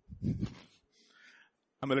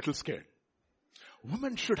 I'm a little scared.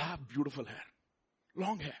 Women should have beautiful hair.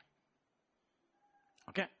 Long hair.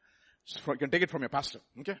 Okay? So you can take it from your pastor,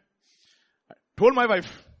 okay? I told my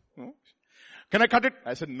wife, can I cut it?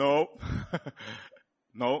 I said, no.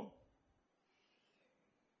 No.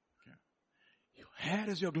 Okay. Your hair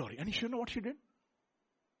is your glory. And you know what she did?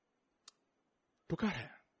 Took her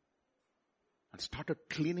hair and started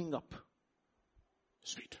cleaning up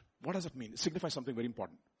his feet. What does it mean? It signifies something very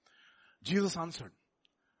important. Jesus answered,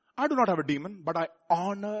 I do not have a demon, but I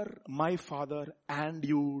honor my Father and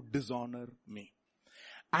you dishonor me.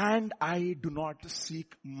 And I do not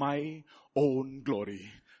seek my own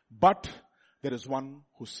glory, but there is one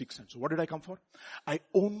who seeks it. So what did I come for? I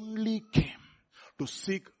only came to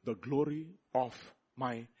seek the glory of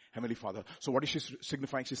my Heavenly Father. So what is she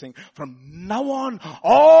signifying? She's saying, from now on,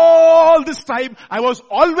 all this time, I was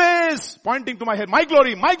always pointing to my head, my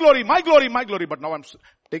glory, my glory, my glory, my glory. But now I'm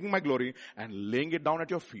taking my glory and laying it down at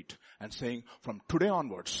your feet and saying, from today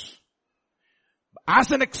onwards,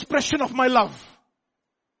 as an expression of my love,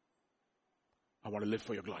 I want to live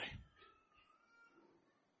for your glory.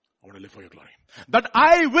 I want to live for your glory. That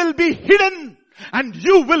I will be hidden and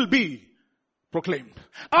you will be proclaimed.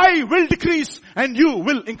 I will decrease and you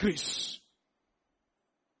will increase.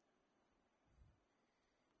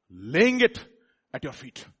 Laying it at your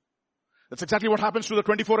feet. That's exactly what happens to the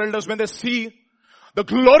 24 elders when they see the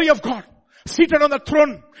glory of God seated on the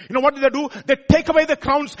throne. You know what do? They take away the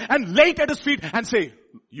crowns and lay it at his feet and say,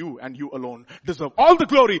 you and you alone deserve all the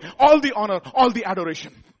glory, all the honor, all the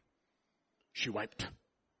adoration. She wiped.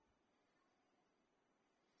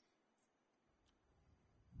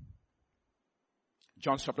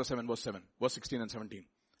 John chapter 7 verse 16 and 17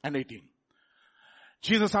 and 18.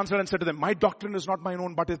 Jesus answered and said to them, my doctrine is not mine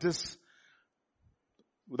own, but it is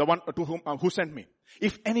the one to whom, who sent me.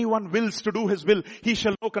 If anyone wills to do his will, he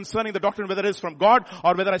shall know concerning the doctrine whether it is from God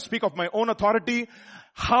or whether I speak of my own authority.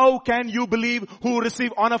 How can you believe who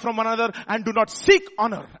receive honor from one another and do not seek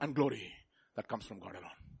honor and glory that comes from God alone?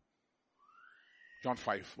 John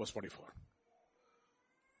 5 verse 44.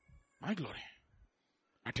 My glory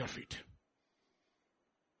at your feet.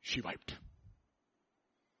 She wiped.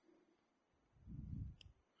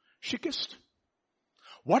 She kissed.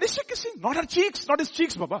 What is she kissing? Not her cheeks, not his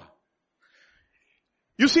cheeks, Baba.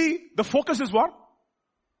 You see, the focus is what?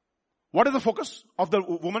 What is the focus of the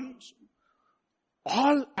woman?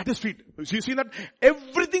 All at his feet. You see that?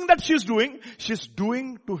 Everything that she's doing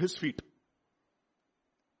to his feet.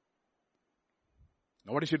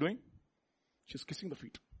 Now what is she doing? She's kissing the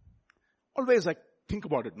feet. Always I think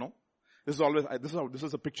about it, no? This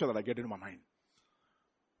is a picture that I get in my mind.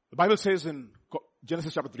 The Bible says in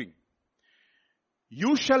Genesis chapter 3,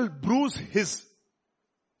 you shall bruise his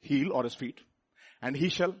heel or his feet, and he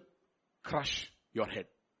shall crush your head.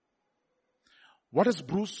 What is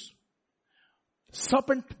bruise?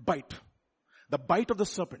 Serpent bite. The bite of the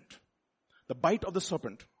serpent. The bite of the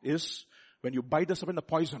serpent is when you bite the serpent, the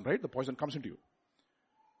poison, right? The poison comes into you.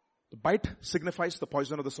 The bite signifies the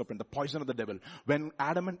poison of the serpent, the poison of the devil. When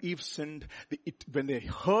Adam and Eve sinned, when they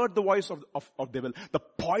heard the voice of devil, the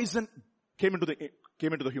poison came into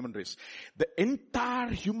the human race. The entire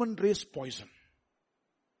human race poison.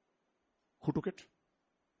 Who took it?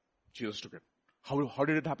 Jesus took it. How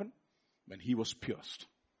did it happen? When he was pierced.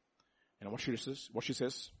 You know what she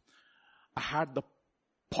says? I had the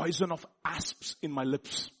poison of asps in my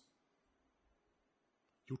lips.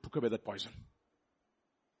 You took away that poison.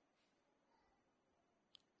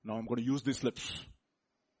 Now I'm going to use these lips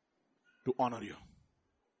to honor you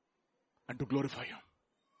and to glorify you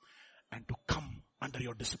and to come under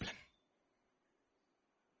your discipline.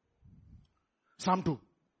 Psalm 2.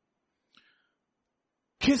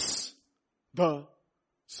 Kiss the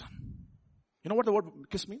Son. You know what the word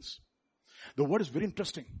kiss means? The word is very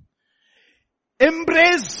interesting.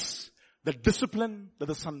 Embrace the discipline that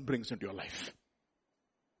the Son brings into your life.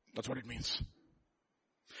 That's what it means.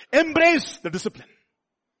 Embrace the discipline.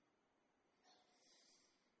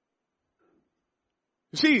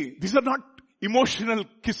 You see, these are not emotional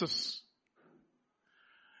kisses.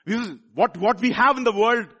 This is what we have in the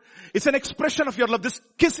world. It's an expression of your love. This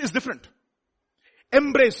kiss is different.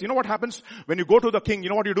 Embrace. You know what happens when you go to the king? You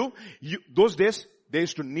know what you do? Those days, they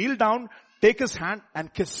used to kneel down, take his hand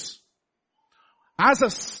and kiss. As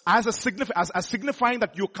signifying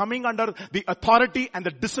that you're coming under the authority and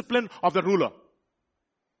the discipline of the ruler.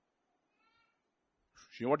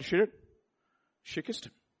 You know what she did? She kissed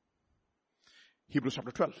him. Hebrews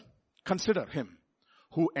chapter 12. Consider him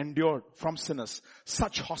who endured from sinners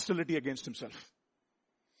such hostility against himself,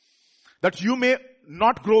 that you may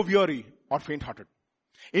not grow weary or faint-hearted.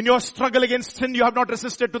 In your struggle against sin, you have not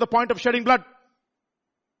resisted to the point of shedding blood.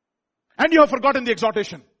 And you have forgotten the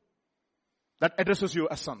exhortation that addresses you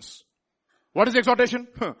as sons. What is the exhortation?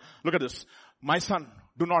 Look at this. My son,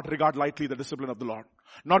 do not regard lightly the discipline of the Lord,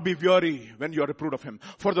 nor be weary when you are reproved of him.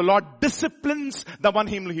 For the Lord disciplines the one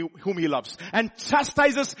whom he loves, and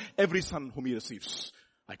chastises every son whom he receives.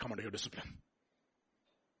 I come under your discipline.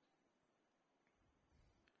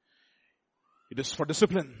 It is for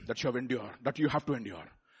discipline that you have to endure.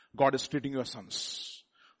 God is treating you as sons.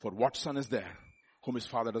 For what son is there whom his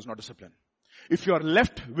father does not discipline? If you are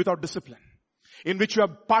left without discipline, in which you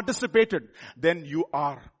have participated, then you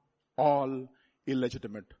are all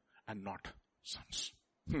illegitimate and not sons.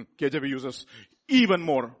 KJV uses even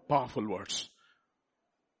more powerful words,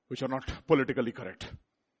 which are not politically correct.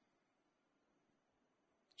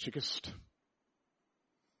 She kissed.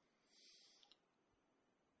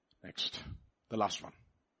 Next, the last one.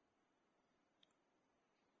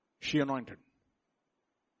 She anointed.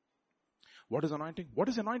 What is anointing? What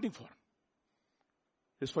is anointing for?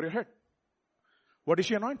 It's for your head. What is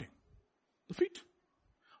she anointing? The feet.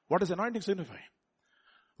 What does anointing signify?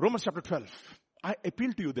 Romans chapter 12. I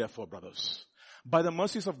appeal to you therefore, brothers, by the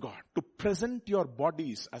mercies of God, to present your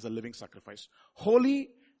bodies as a living sacrifice, holy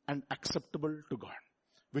and acceptable to God,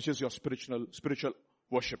 which is your spiritual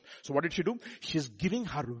worship. So what did she do? She's giving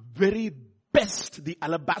her very best, the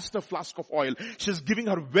alabaster flask of oil. She's giving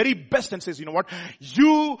her very best and says, you know what?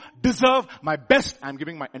 You deserve my best. I'm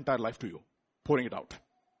giving my entire life to you. Pouring it out.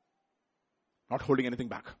 Not holding anything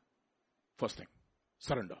back. First thing.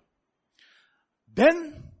 Surrender.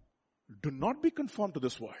 Then, do not be conformed to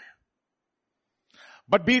this world,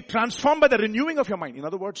 but be transformed by the renewing of your mind. In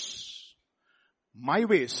other words, my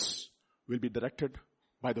ways will be directed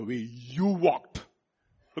by the way you walked.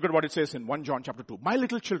 Look at what it says in 1 John chapter 2. My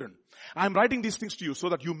little children, I am writing these things to you so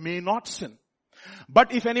that you may not sin.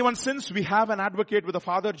 But if anyone sins, we have an advocate with the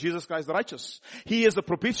Father, Jesus Christ the righteous. He is the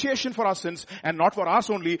propitiation for our sins, and not for us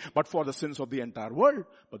only, but for the sins of the entire world.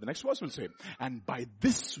 But the next verse will say, and by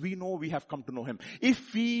this we know we have come to know him,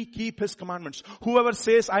 if we keep his commandments. Whoever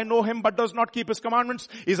says, I know him, but does not keep his commandments,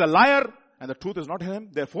 is a liar, and the truth is not in him.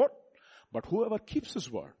 Therefore, but whoever keeps his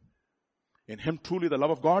word, in him truly the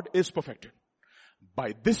love of God is perfected.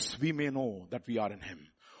 By this we may know that we are in him.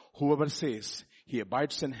 Whoever says he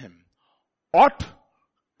abides in him ought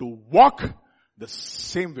to walk the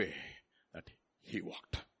same way that he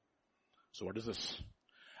walked. So what is this?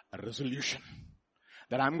 A resolution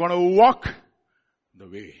that I'm going to walk the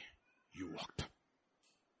way you walked.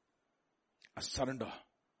 A surrender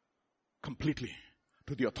completely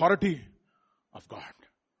to the authority of God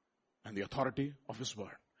and the authority of his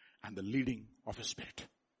word and the leading of his spirit.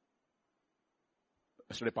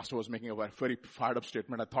 Yesterday, Pastor was making a very fired up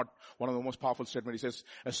statement. I thought one of the most powerful statements. He says,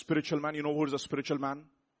 a spiritual man, you know who is a spiritual man?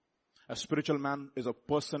 A spiritual man is a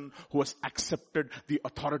person who has accepted the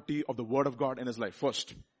authority of the word of God in his life.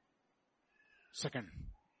 First. Second,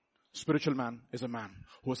 spiritual man is a man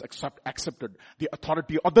who has accepted the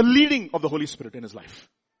authority or the leading of the Holy Spirit in his life.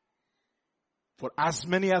 For as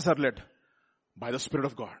many as are led by the Spirit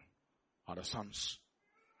of God are the sons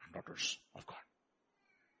and daughters of God.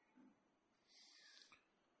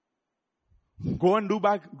 Go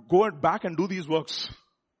back and do these works.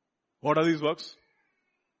 What are these works?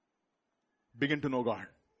 Begin to know God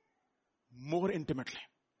more intimately.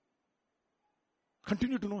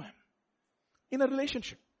 Continue to know him in a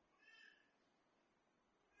relationship.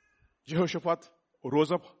 Jehoshaphat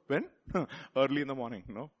rose up when? Early in the morning,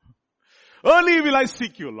 no? Early will I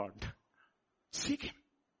seek you, Lord. Seek him.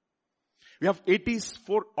 We have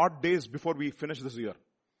 84 odd days before we finish this year.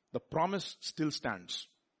 The promise still stands.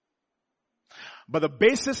 But the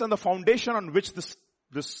basis and the foundation on which this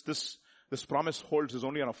promise holds is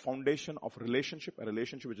only on a foundation of relationship, a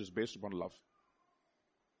relationship which is based upon love.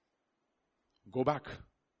 Go back.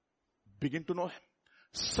 Begin to know him.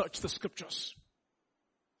 Search the scriptures.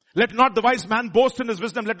 Let not the wise man boast in his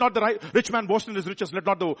wisdom. Let not the rich man boast in his riches. Let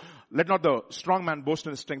not the strong man boast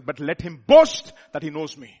in his strength. But let him boast that he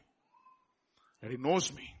knows me. That he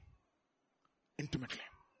knows me intimately.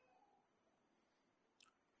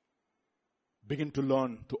 Begin to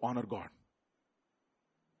learn to honor God.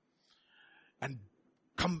 And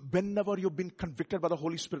whenever you've been convicted by the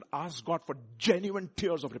Holy Spirit, ask God for genuine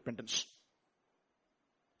tears of repentance.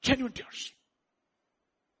 Genuine tears.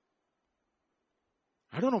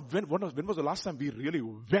 I don't know when was the last time we really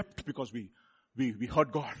wept because we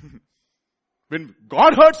hurt God. When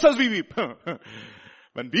God hurts us, we weep.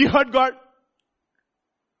 When we hurt God,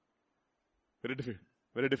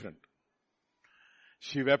 very different.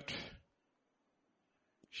 She wept.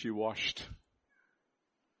 She washed.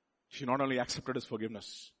 She not only accepted his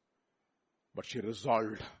forgiveness, but she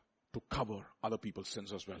resolved to cover other people's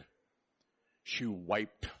sins as well. She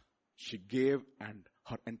wiped. She gave and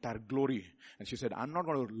her entire glory. And she said, I'm not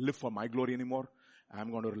going to live for my glory anymore.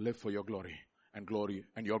 I'm going to live for your glory and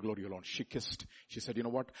your glory alone. She kissed. She said, you know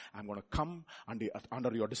what? I'm going to come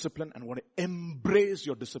under your discipline and I'm going to embrace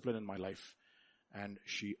your discipline in my life. And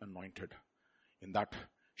she anointed. In that,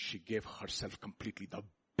 she gave herself completely, the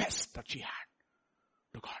best that she had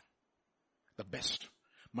to God. The best.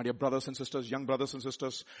 My dear brothers and sisters, young brothers and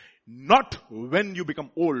sisters, not when you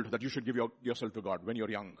become old that you should give yourself to God, when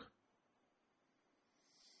you're young.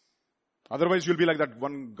 Otherwise you'll be like that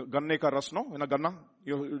one ganne ka ras, no? In a ganna,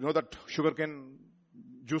 you know that sugarcane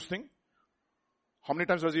juice thing? How many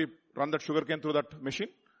times does he run that sugarcane through that machine?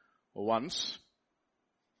 Once,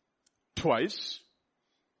 twice,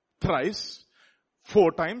 thrice,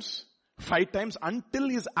 4 times, 5 times, until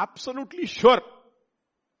he is absolutely sure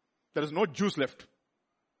there is no juice left.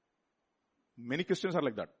 Many Christians are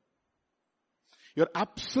like that. You're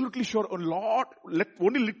absolutely sure, oh Lord,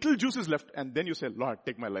 only little juice is left. And then you say, Lord,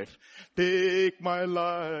 take my life. Take my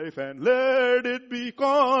life and let it be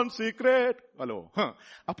consecrate. Hello.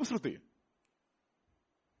 Apasruti.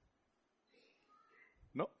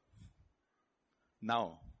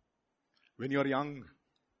 Now, when you're young,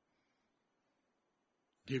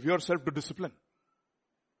 give yourself to discipline.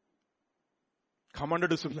 Come under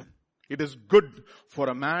discipline. It is good for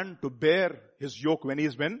a man to bear his yoke when he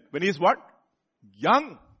is what?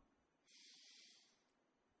 Young.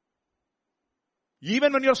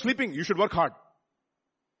 Even when you're sleeping, you should work hard.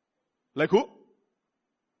 Like who?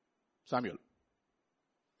 Samuel.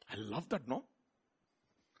 I love that, no?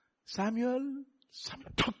 Samuel,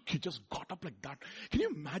 he just got up like that. Can you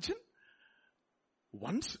imagine?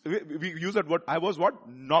 Once, we use that word, I was what?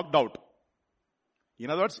 Knocked out. In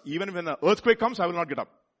other words, even when an earthquake comes, I will not get up.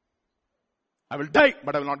 I will die,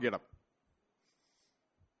 but I will not get up.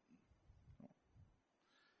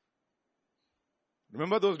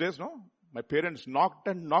 Remember those days, no? My parents knocked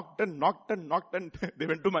and they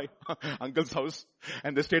went to my uncle's house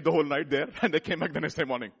and they stayed the whole night there and they came back the next day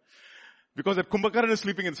morning. Because that Kumbhakaran is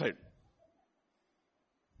sleeping inside.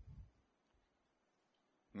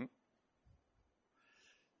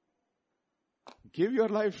 Give your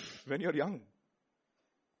life when you're young.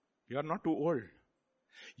 You are not too old.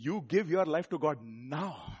 You give your life to God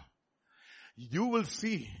now. You will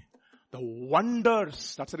see the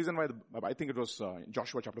wonders. That's the reason why I think it was in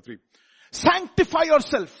Joshua chapter 3. Sanctify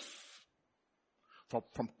yourself.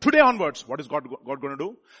 From today onwards, what is God going to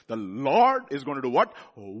do? The Lord is going to do what?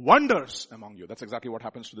 Wonders among you. That's exactly what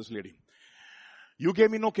happens to this lady. You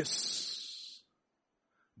gave me no kiss.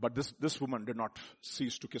 But this woman did not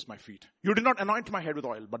cease to kiss my feet. You did not anoint my head with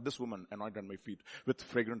oil, but this woman anointed my feet with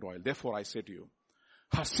fragrant oil. Therefore I say to you,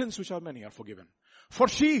 her sins which are many are forgiven. For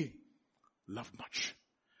she loved much.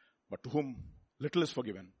 But to whom little is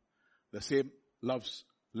forgiven, the same loves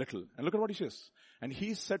little. And look at what he says. And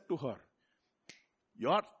he said to her,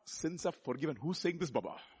 your sins are forgiven. Who's saying this,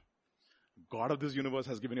 Baba? God of this universe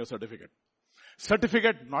has given you a certificate.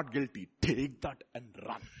 Certificate, not guilty. Take that and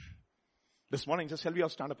run. This morning, just shall we all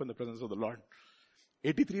stand up in the presence of the Lord?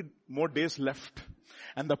 83 more days left.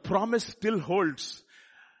 And the promise still holds.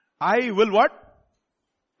 I will what?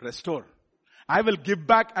 Restore. I will give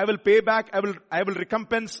back. I will pay back. I will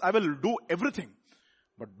recompense. I will do everything.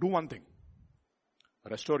 But do one thing.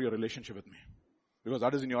 Restore your relationship with me. Because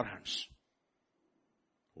that is in your hands.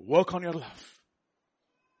 Work on your love.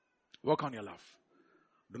 Work on your love.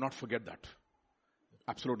 Do not forget that.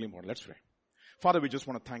 Absolutely important. Let's pray. Father, we just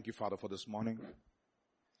want to thank you, Father, for this morning.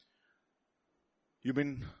 You've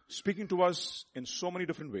been speaking to us in so many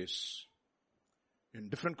different ways, in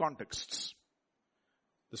different contexts.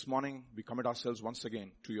 This morning, we commit ourselves once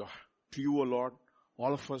again to you, O Lord,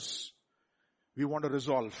 all of us. We want to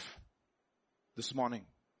resolve this morning,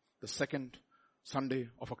 the second Sunday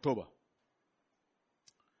of October.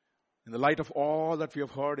 In the light of all that we have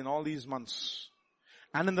heard in all these months,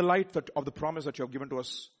 and in the light of the promise that you have given to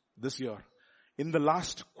us this year, in the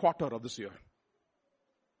last quarter of this year,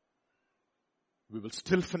 we will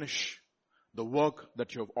still finish the work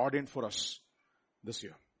that you have ordained for us this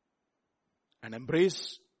year. And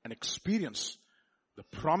embrace and experience the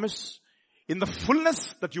promise in the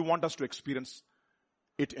fullness that you want us to experience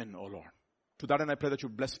it in, O Lord. To that end, I pray that you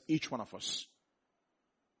bless each one of us.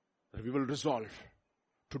 That we will resolve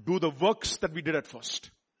to do the works that we did at first.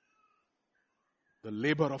 The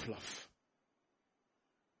labor of love.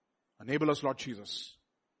 Enable us, Lord Jesus.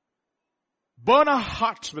 Burn our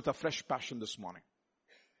hearts with a fresh passion this morning.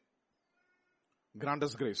 Grant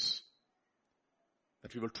us grace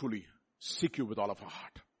that we will truly seek you with all of our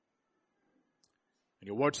heart. And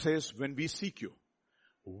your word says, when we seek you,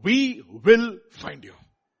 we will find you.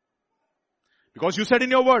 Because you said in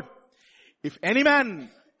your word, if any man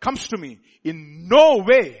comes to me, in no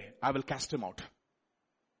way I will cast him out.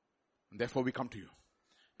 And therefore we come to you.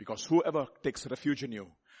 Because whoever takes refuge in you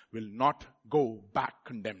will not go back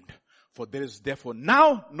condemned. For there is therefore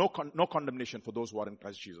now no condemnation for those who are in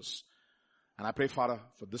Christ Jesus. And I pray, Father,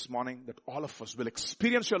 for this morning that all of us will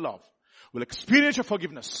experience your love, will experience your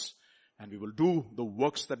forgiveness, and we will do the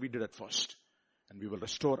works that we did at first. And we will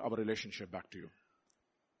restore our relationship back to you.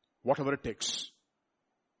 Whatever it takes.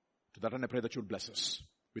 To that end I pray that you would bless us.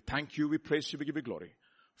 We thank you, we praise you, we give you glory.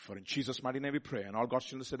 For in Jesus' mighty name we pray. And all God's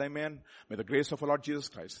children said amen. May the grace of our Lord Jesus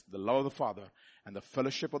Christ, the love of the Father, and the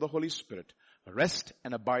fellowship of the Holy Spirit rest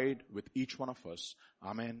and abide with each one of us.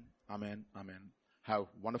 Amen, amen, amen. Have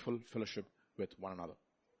wonderful fellowship with one another.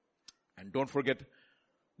 And don't forget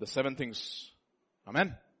the 7 things.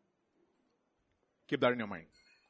 Amen. Keep that in your mind.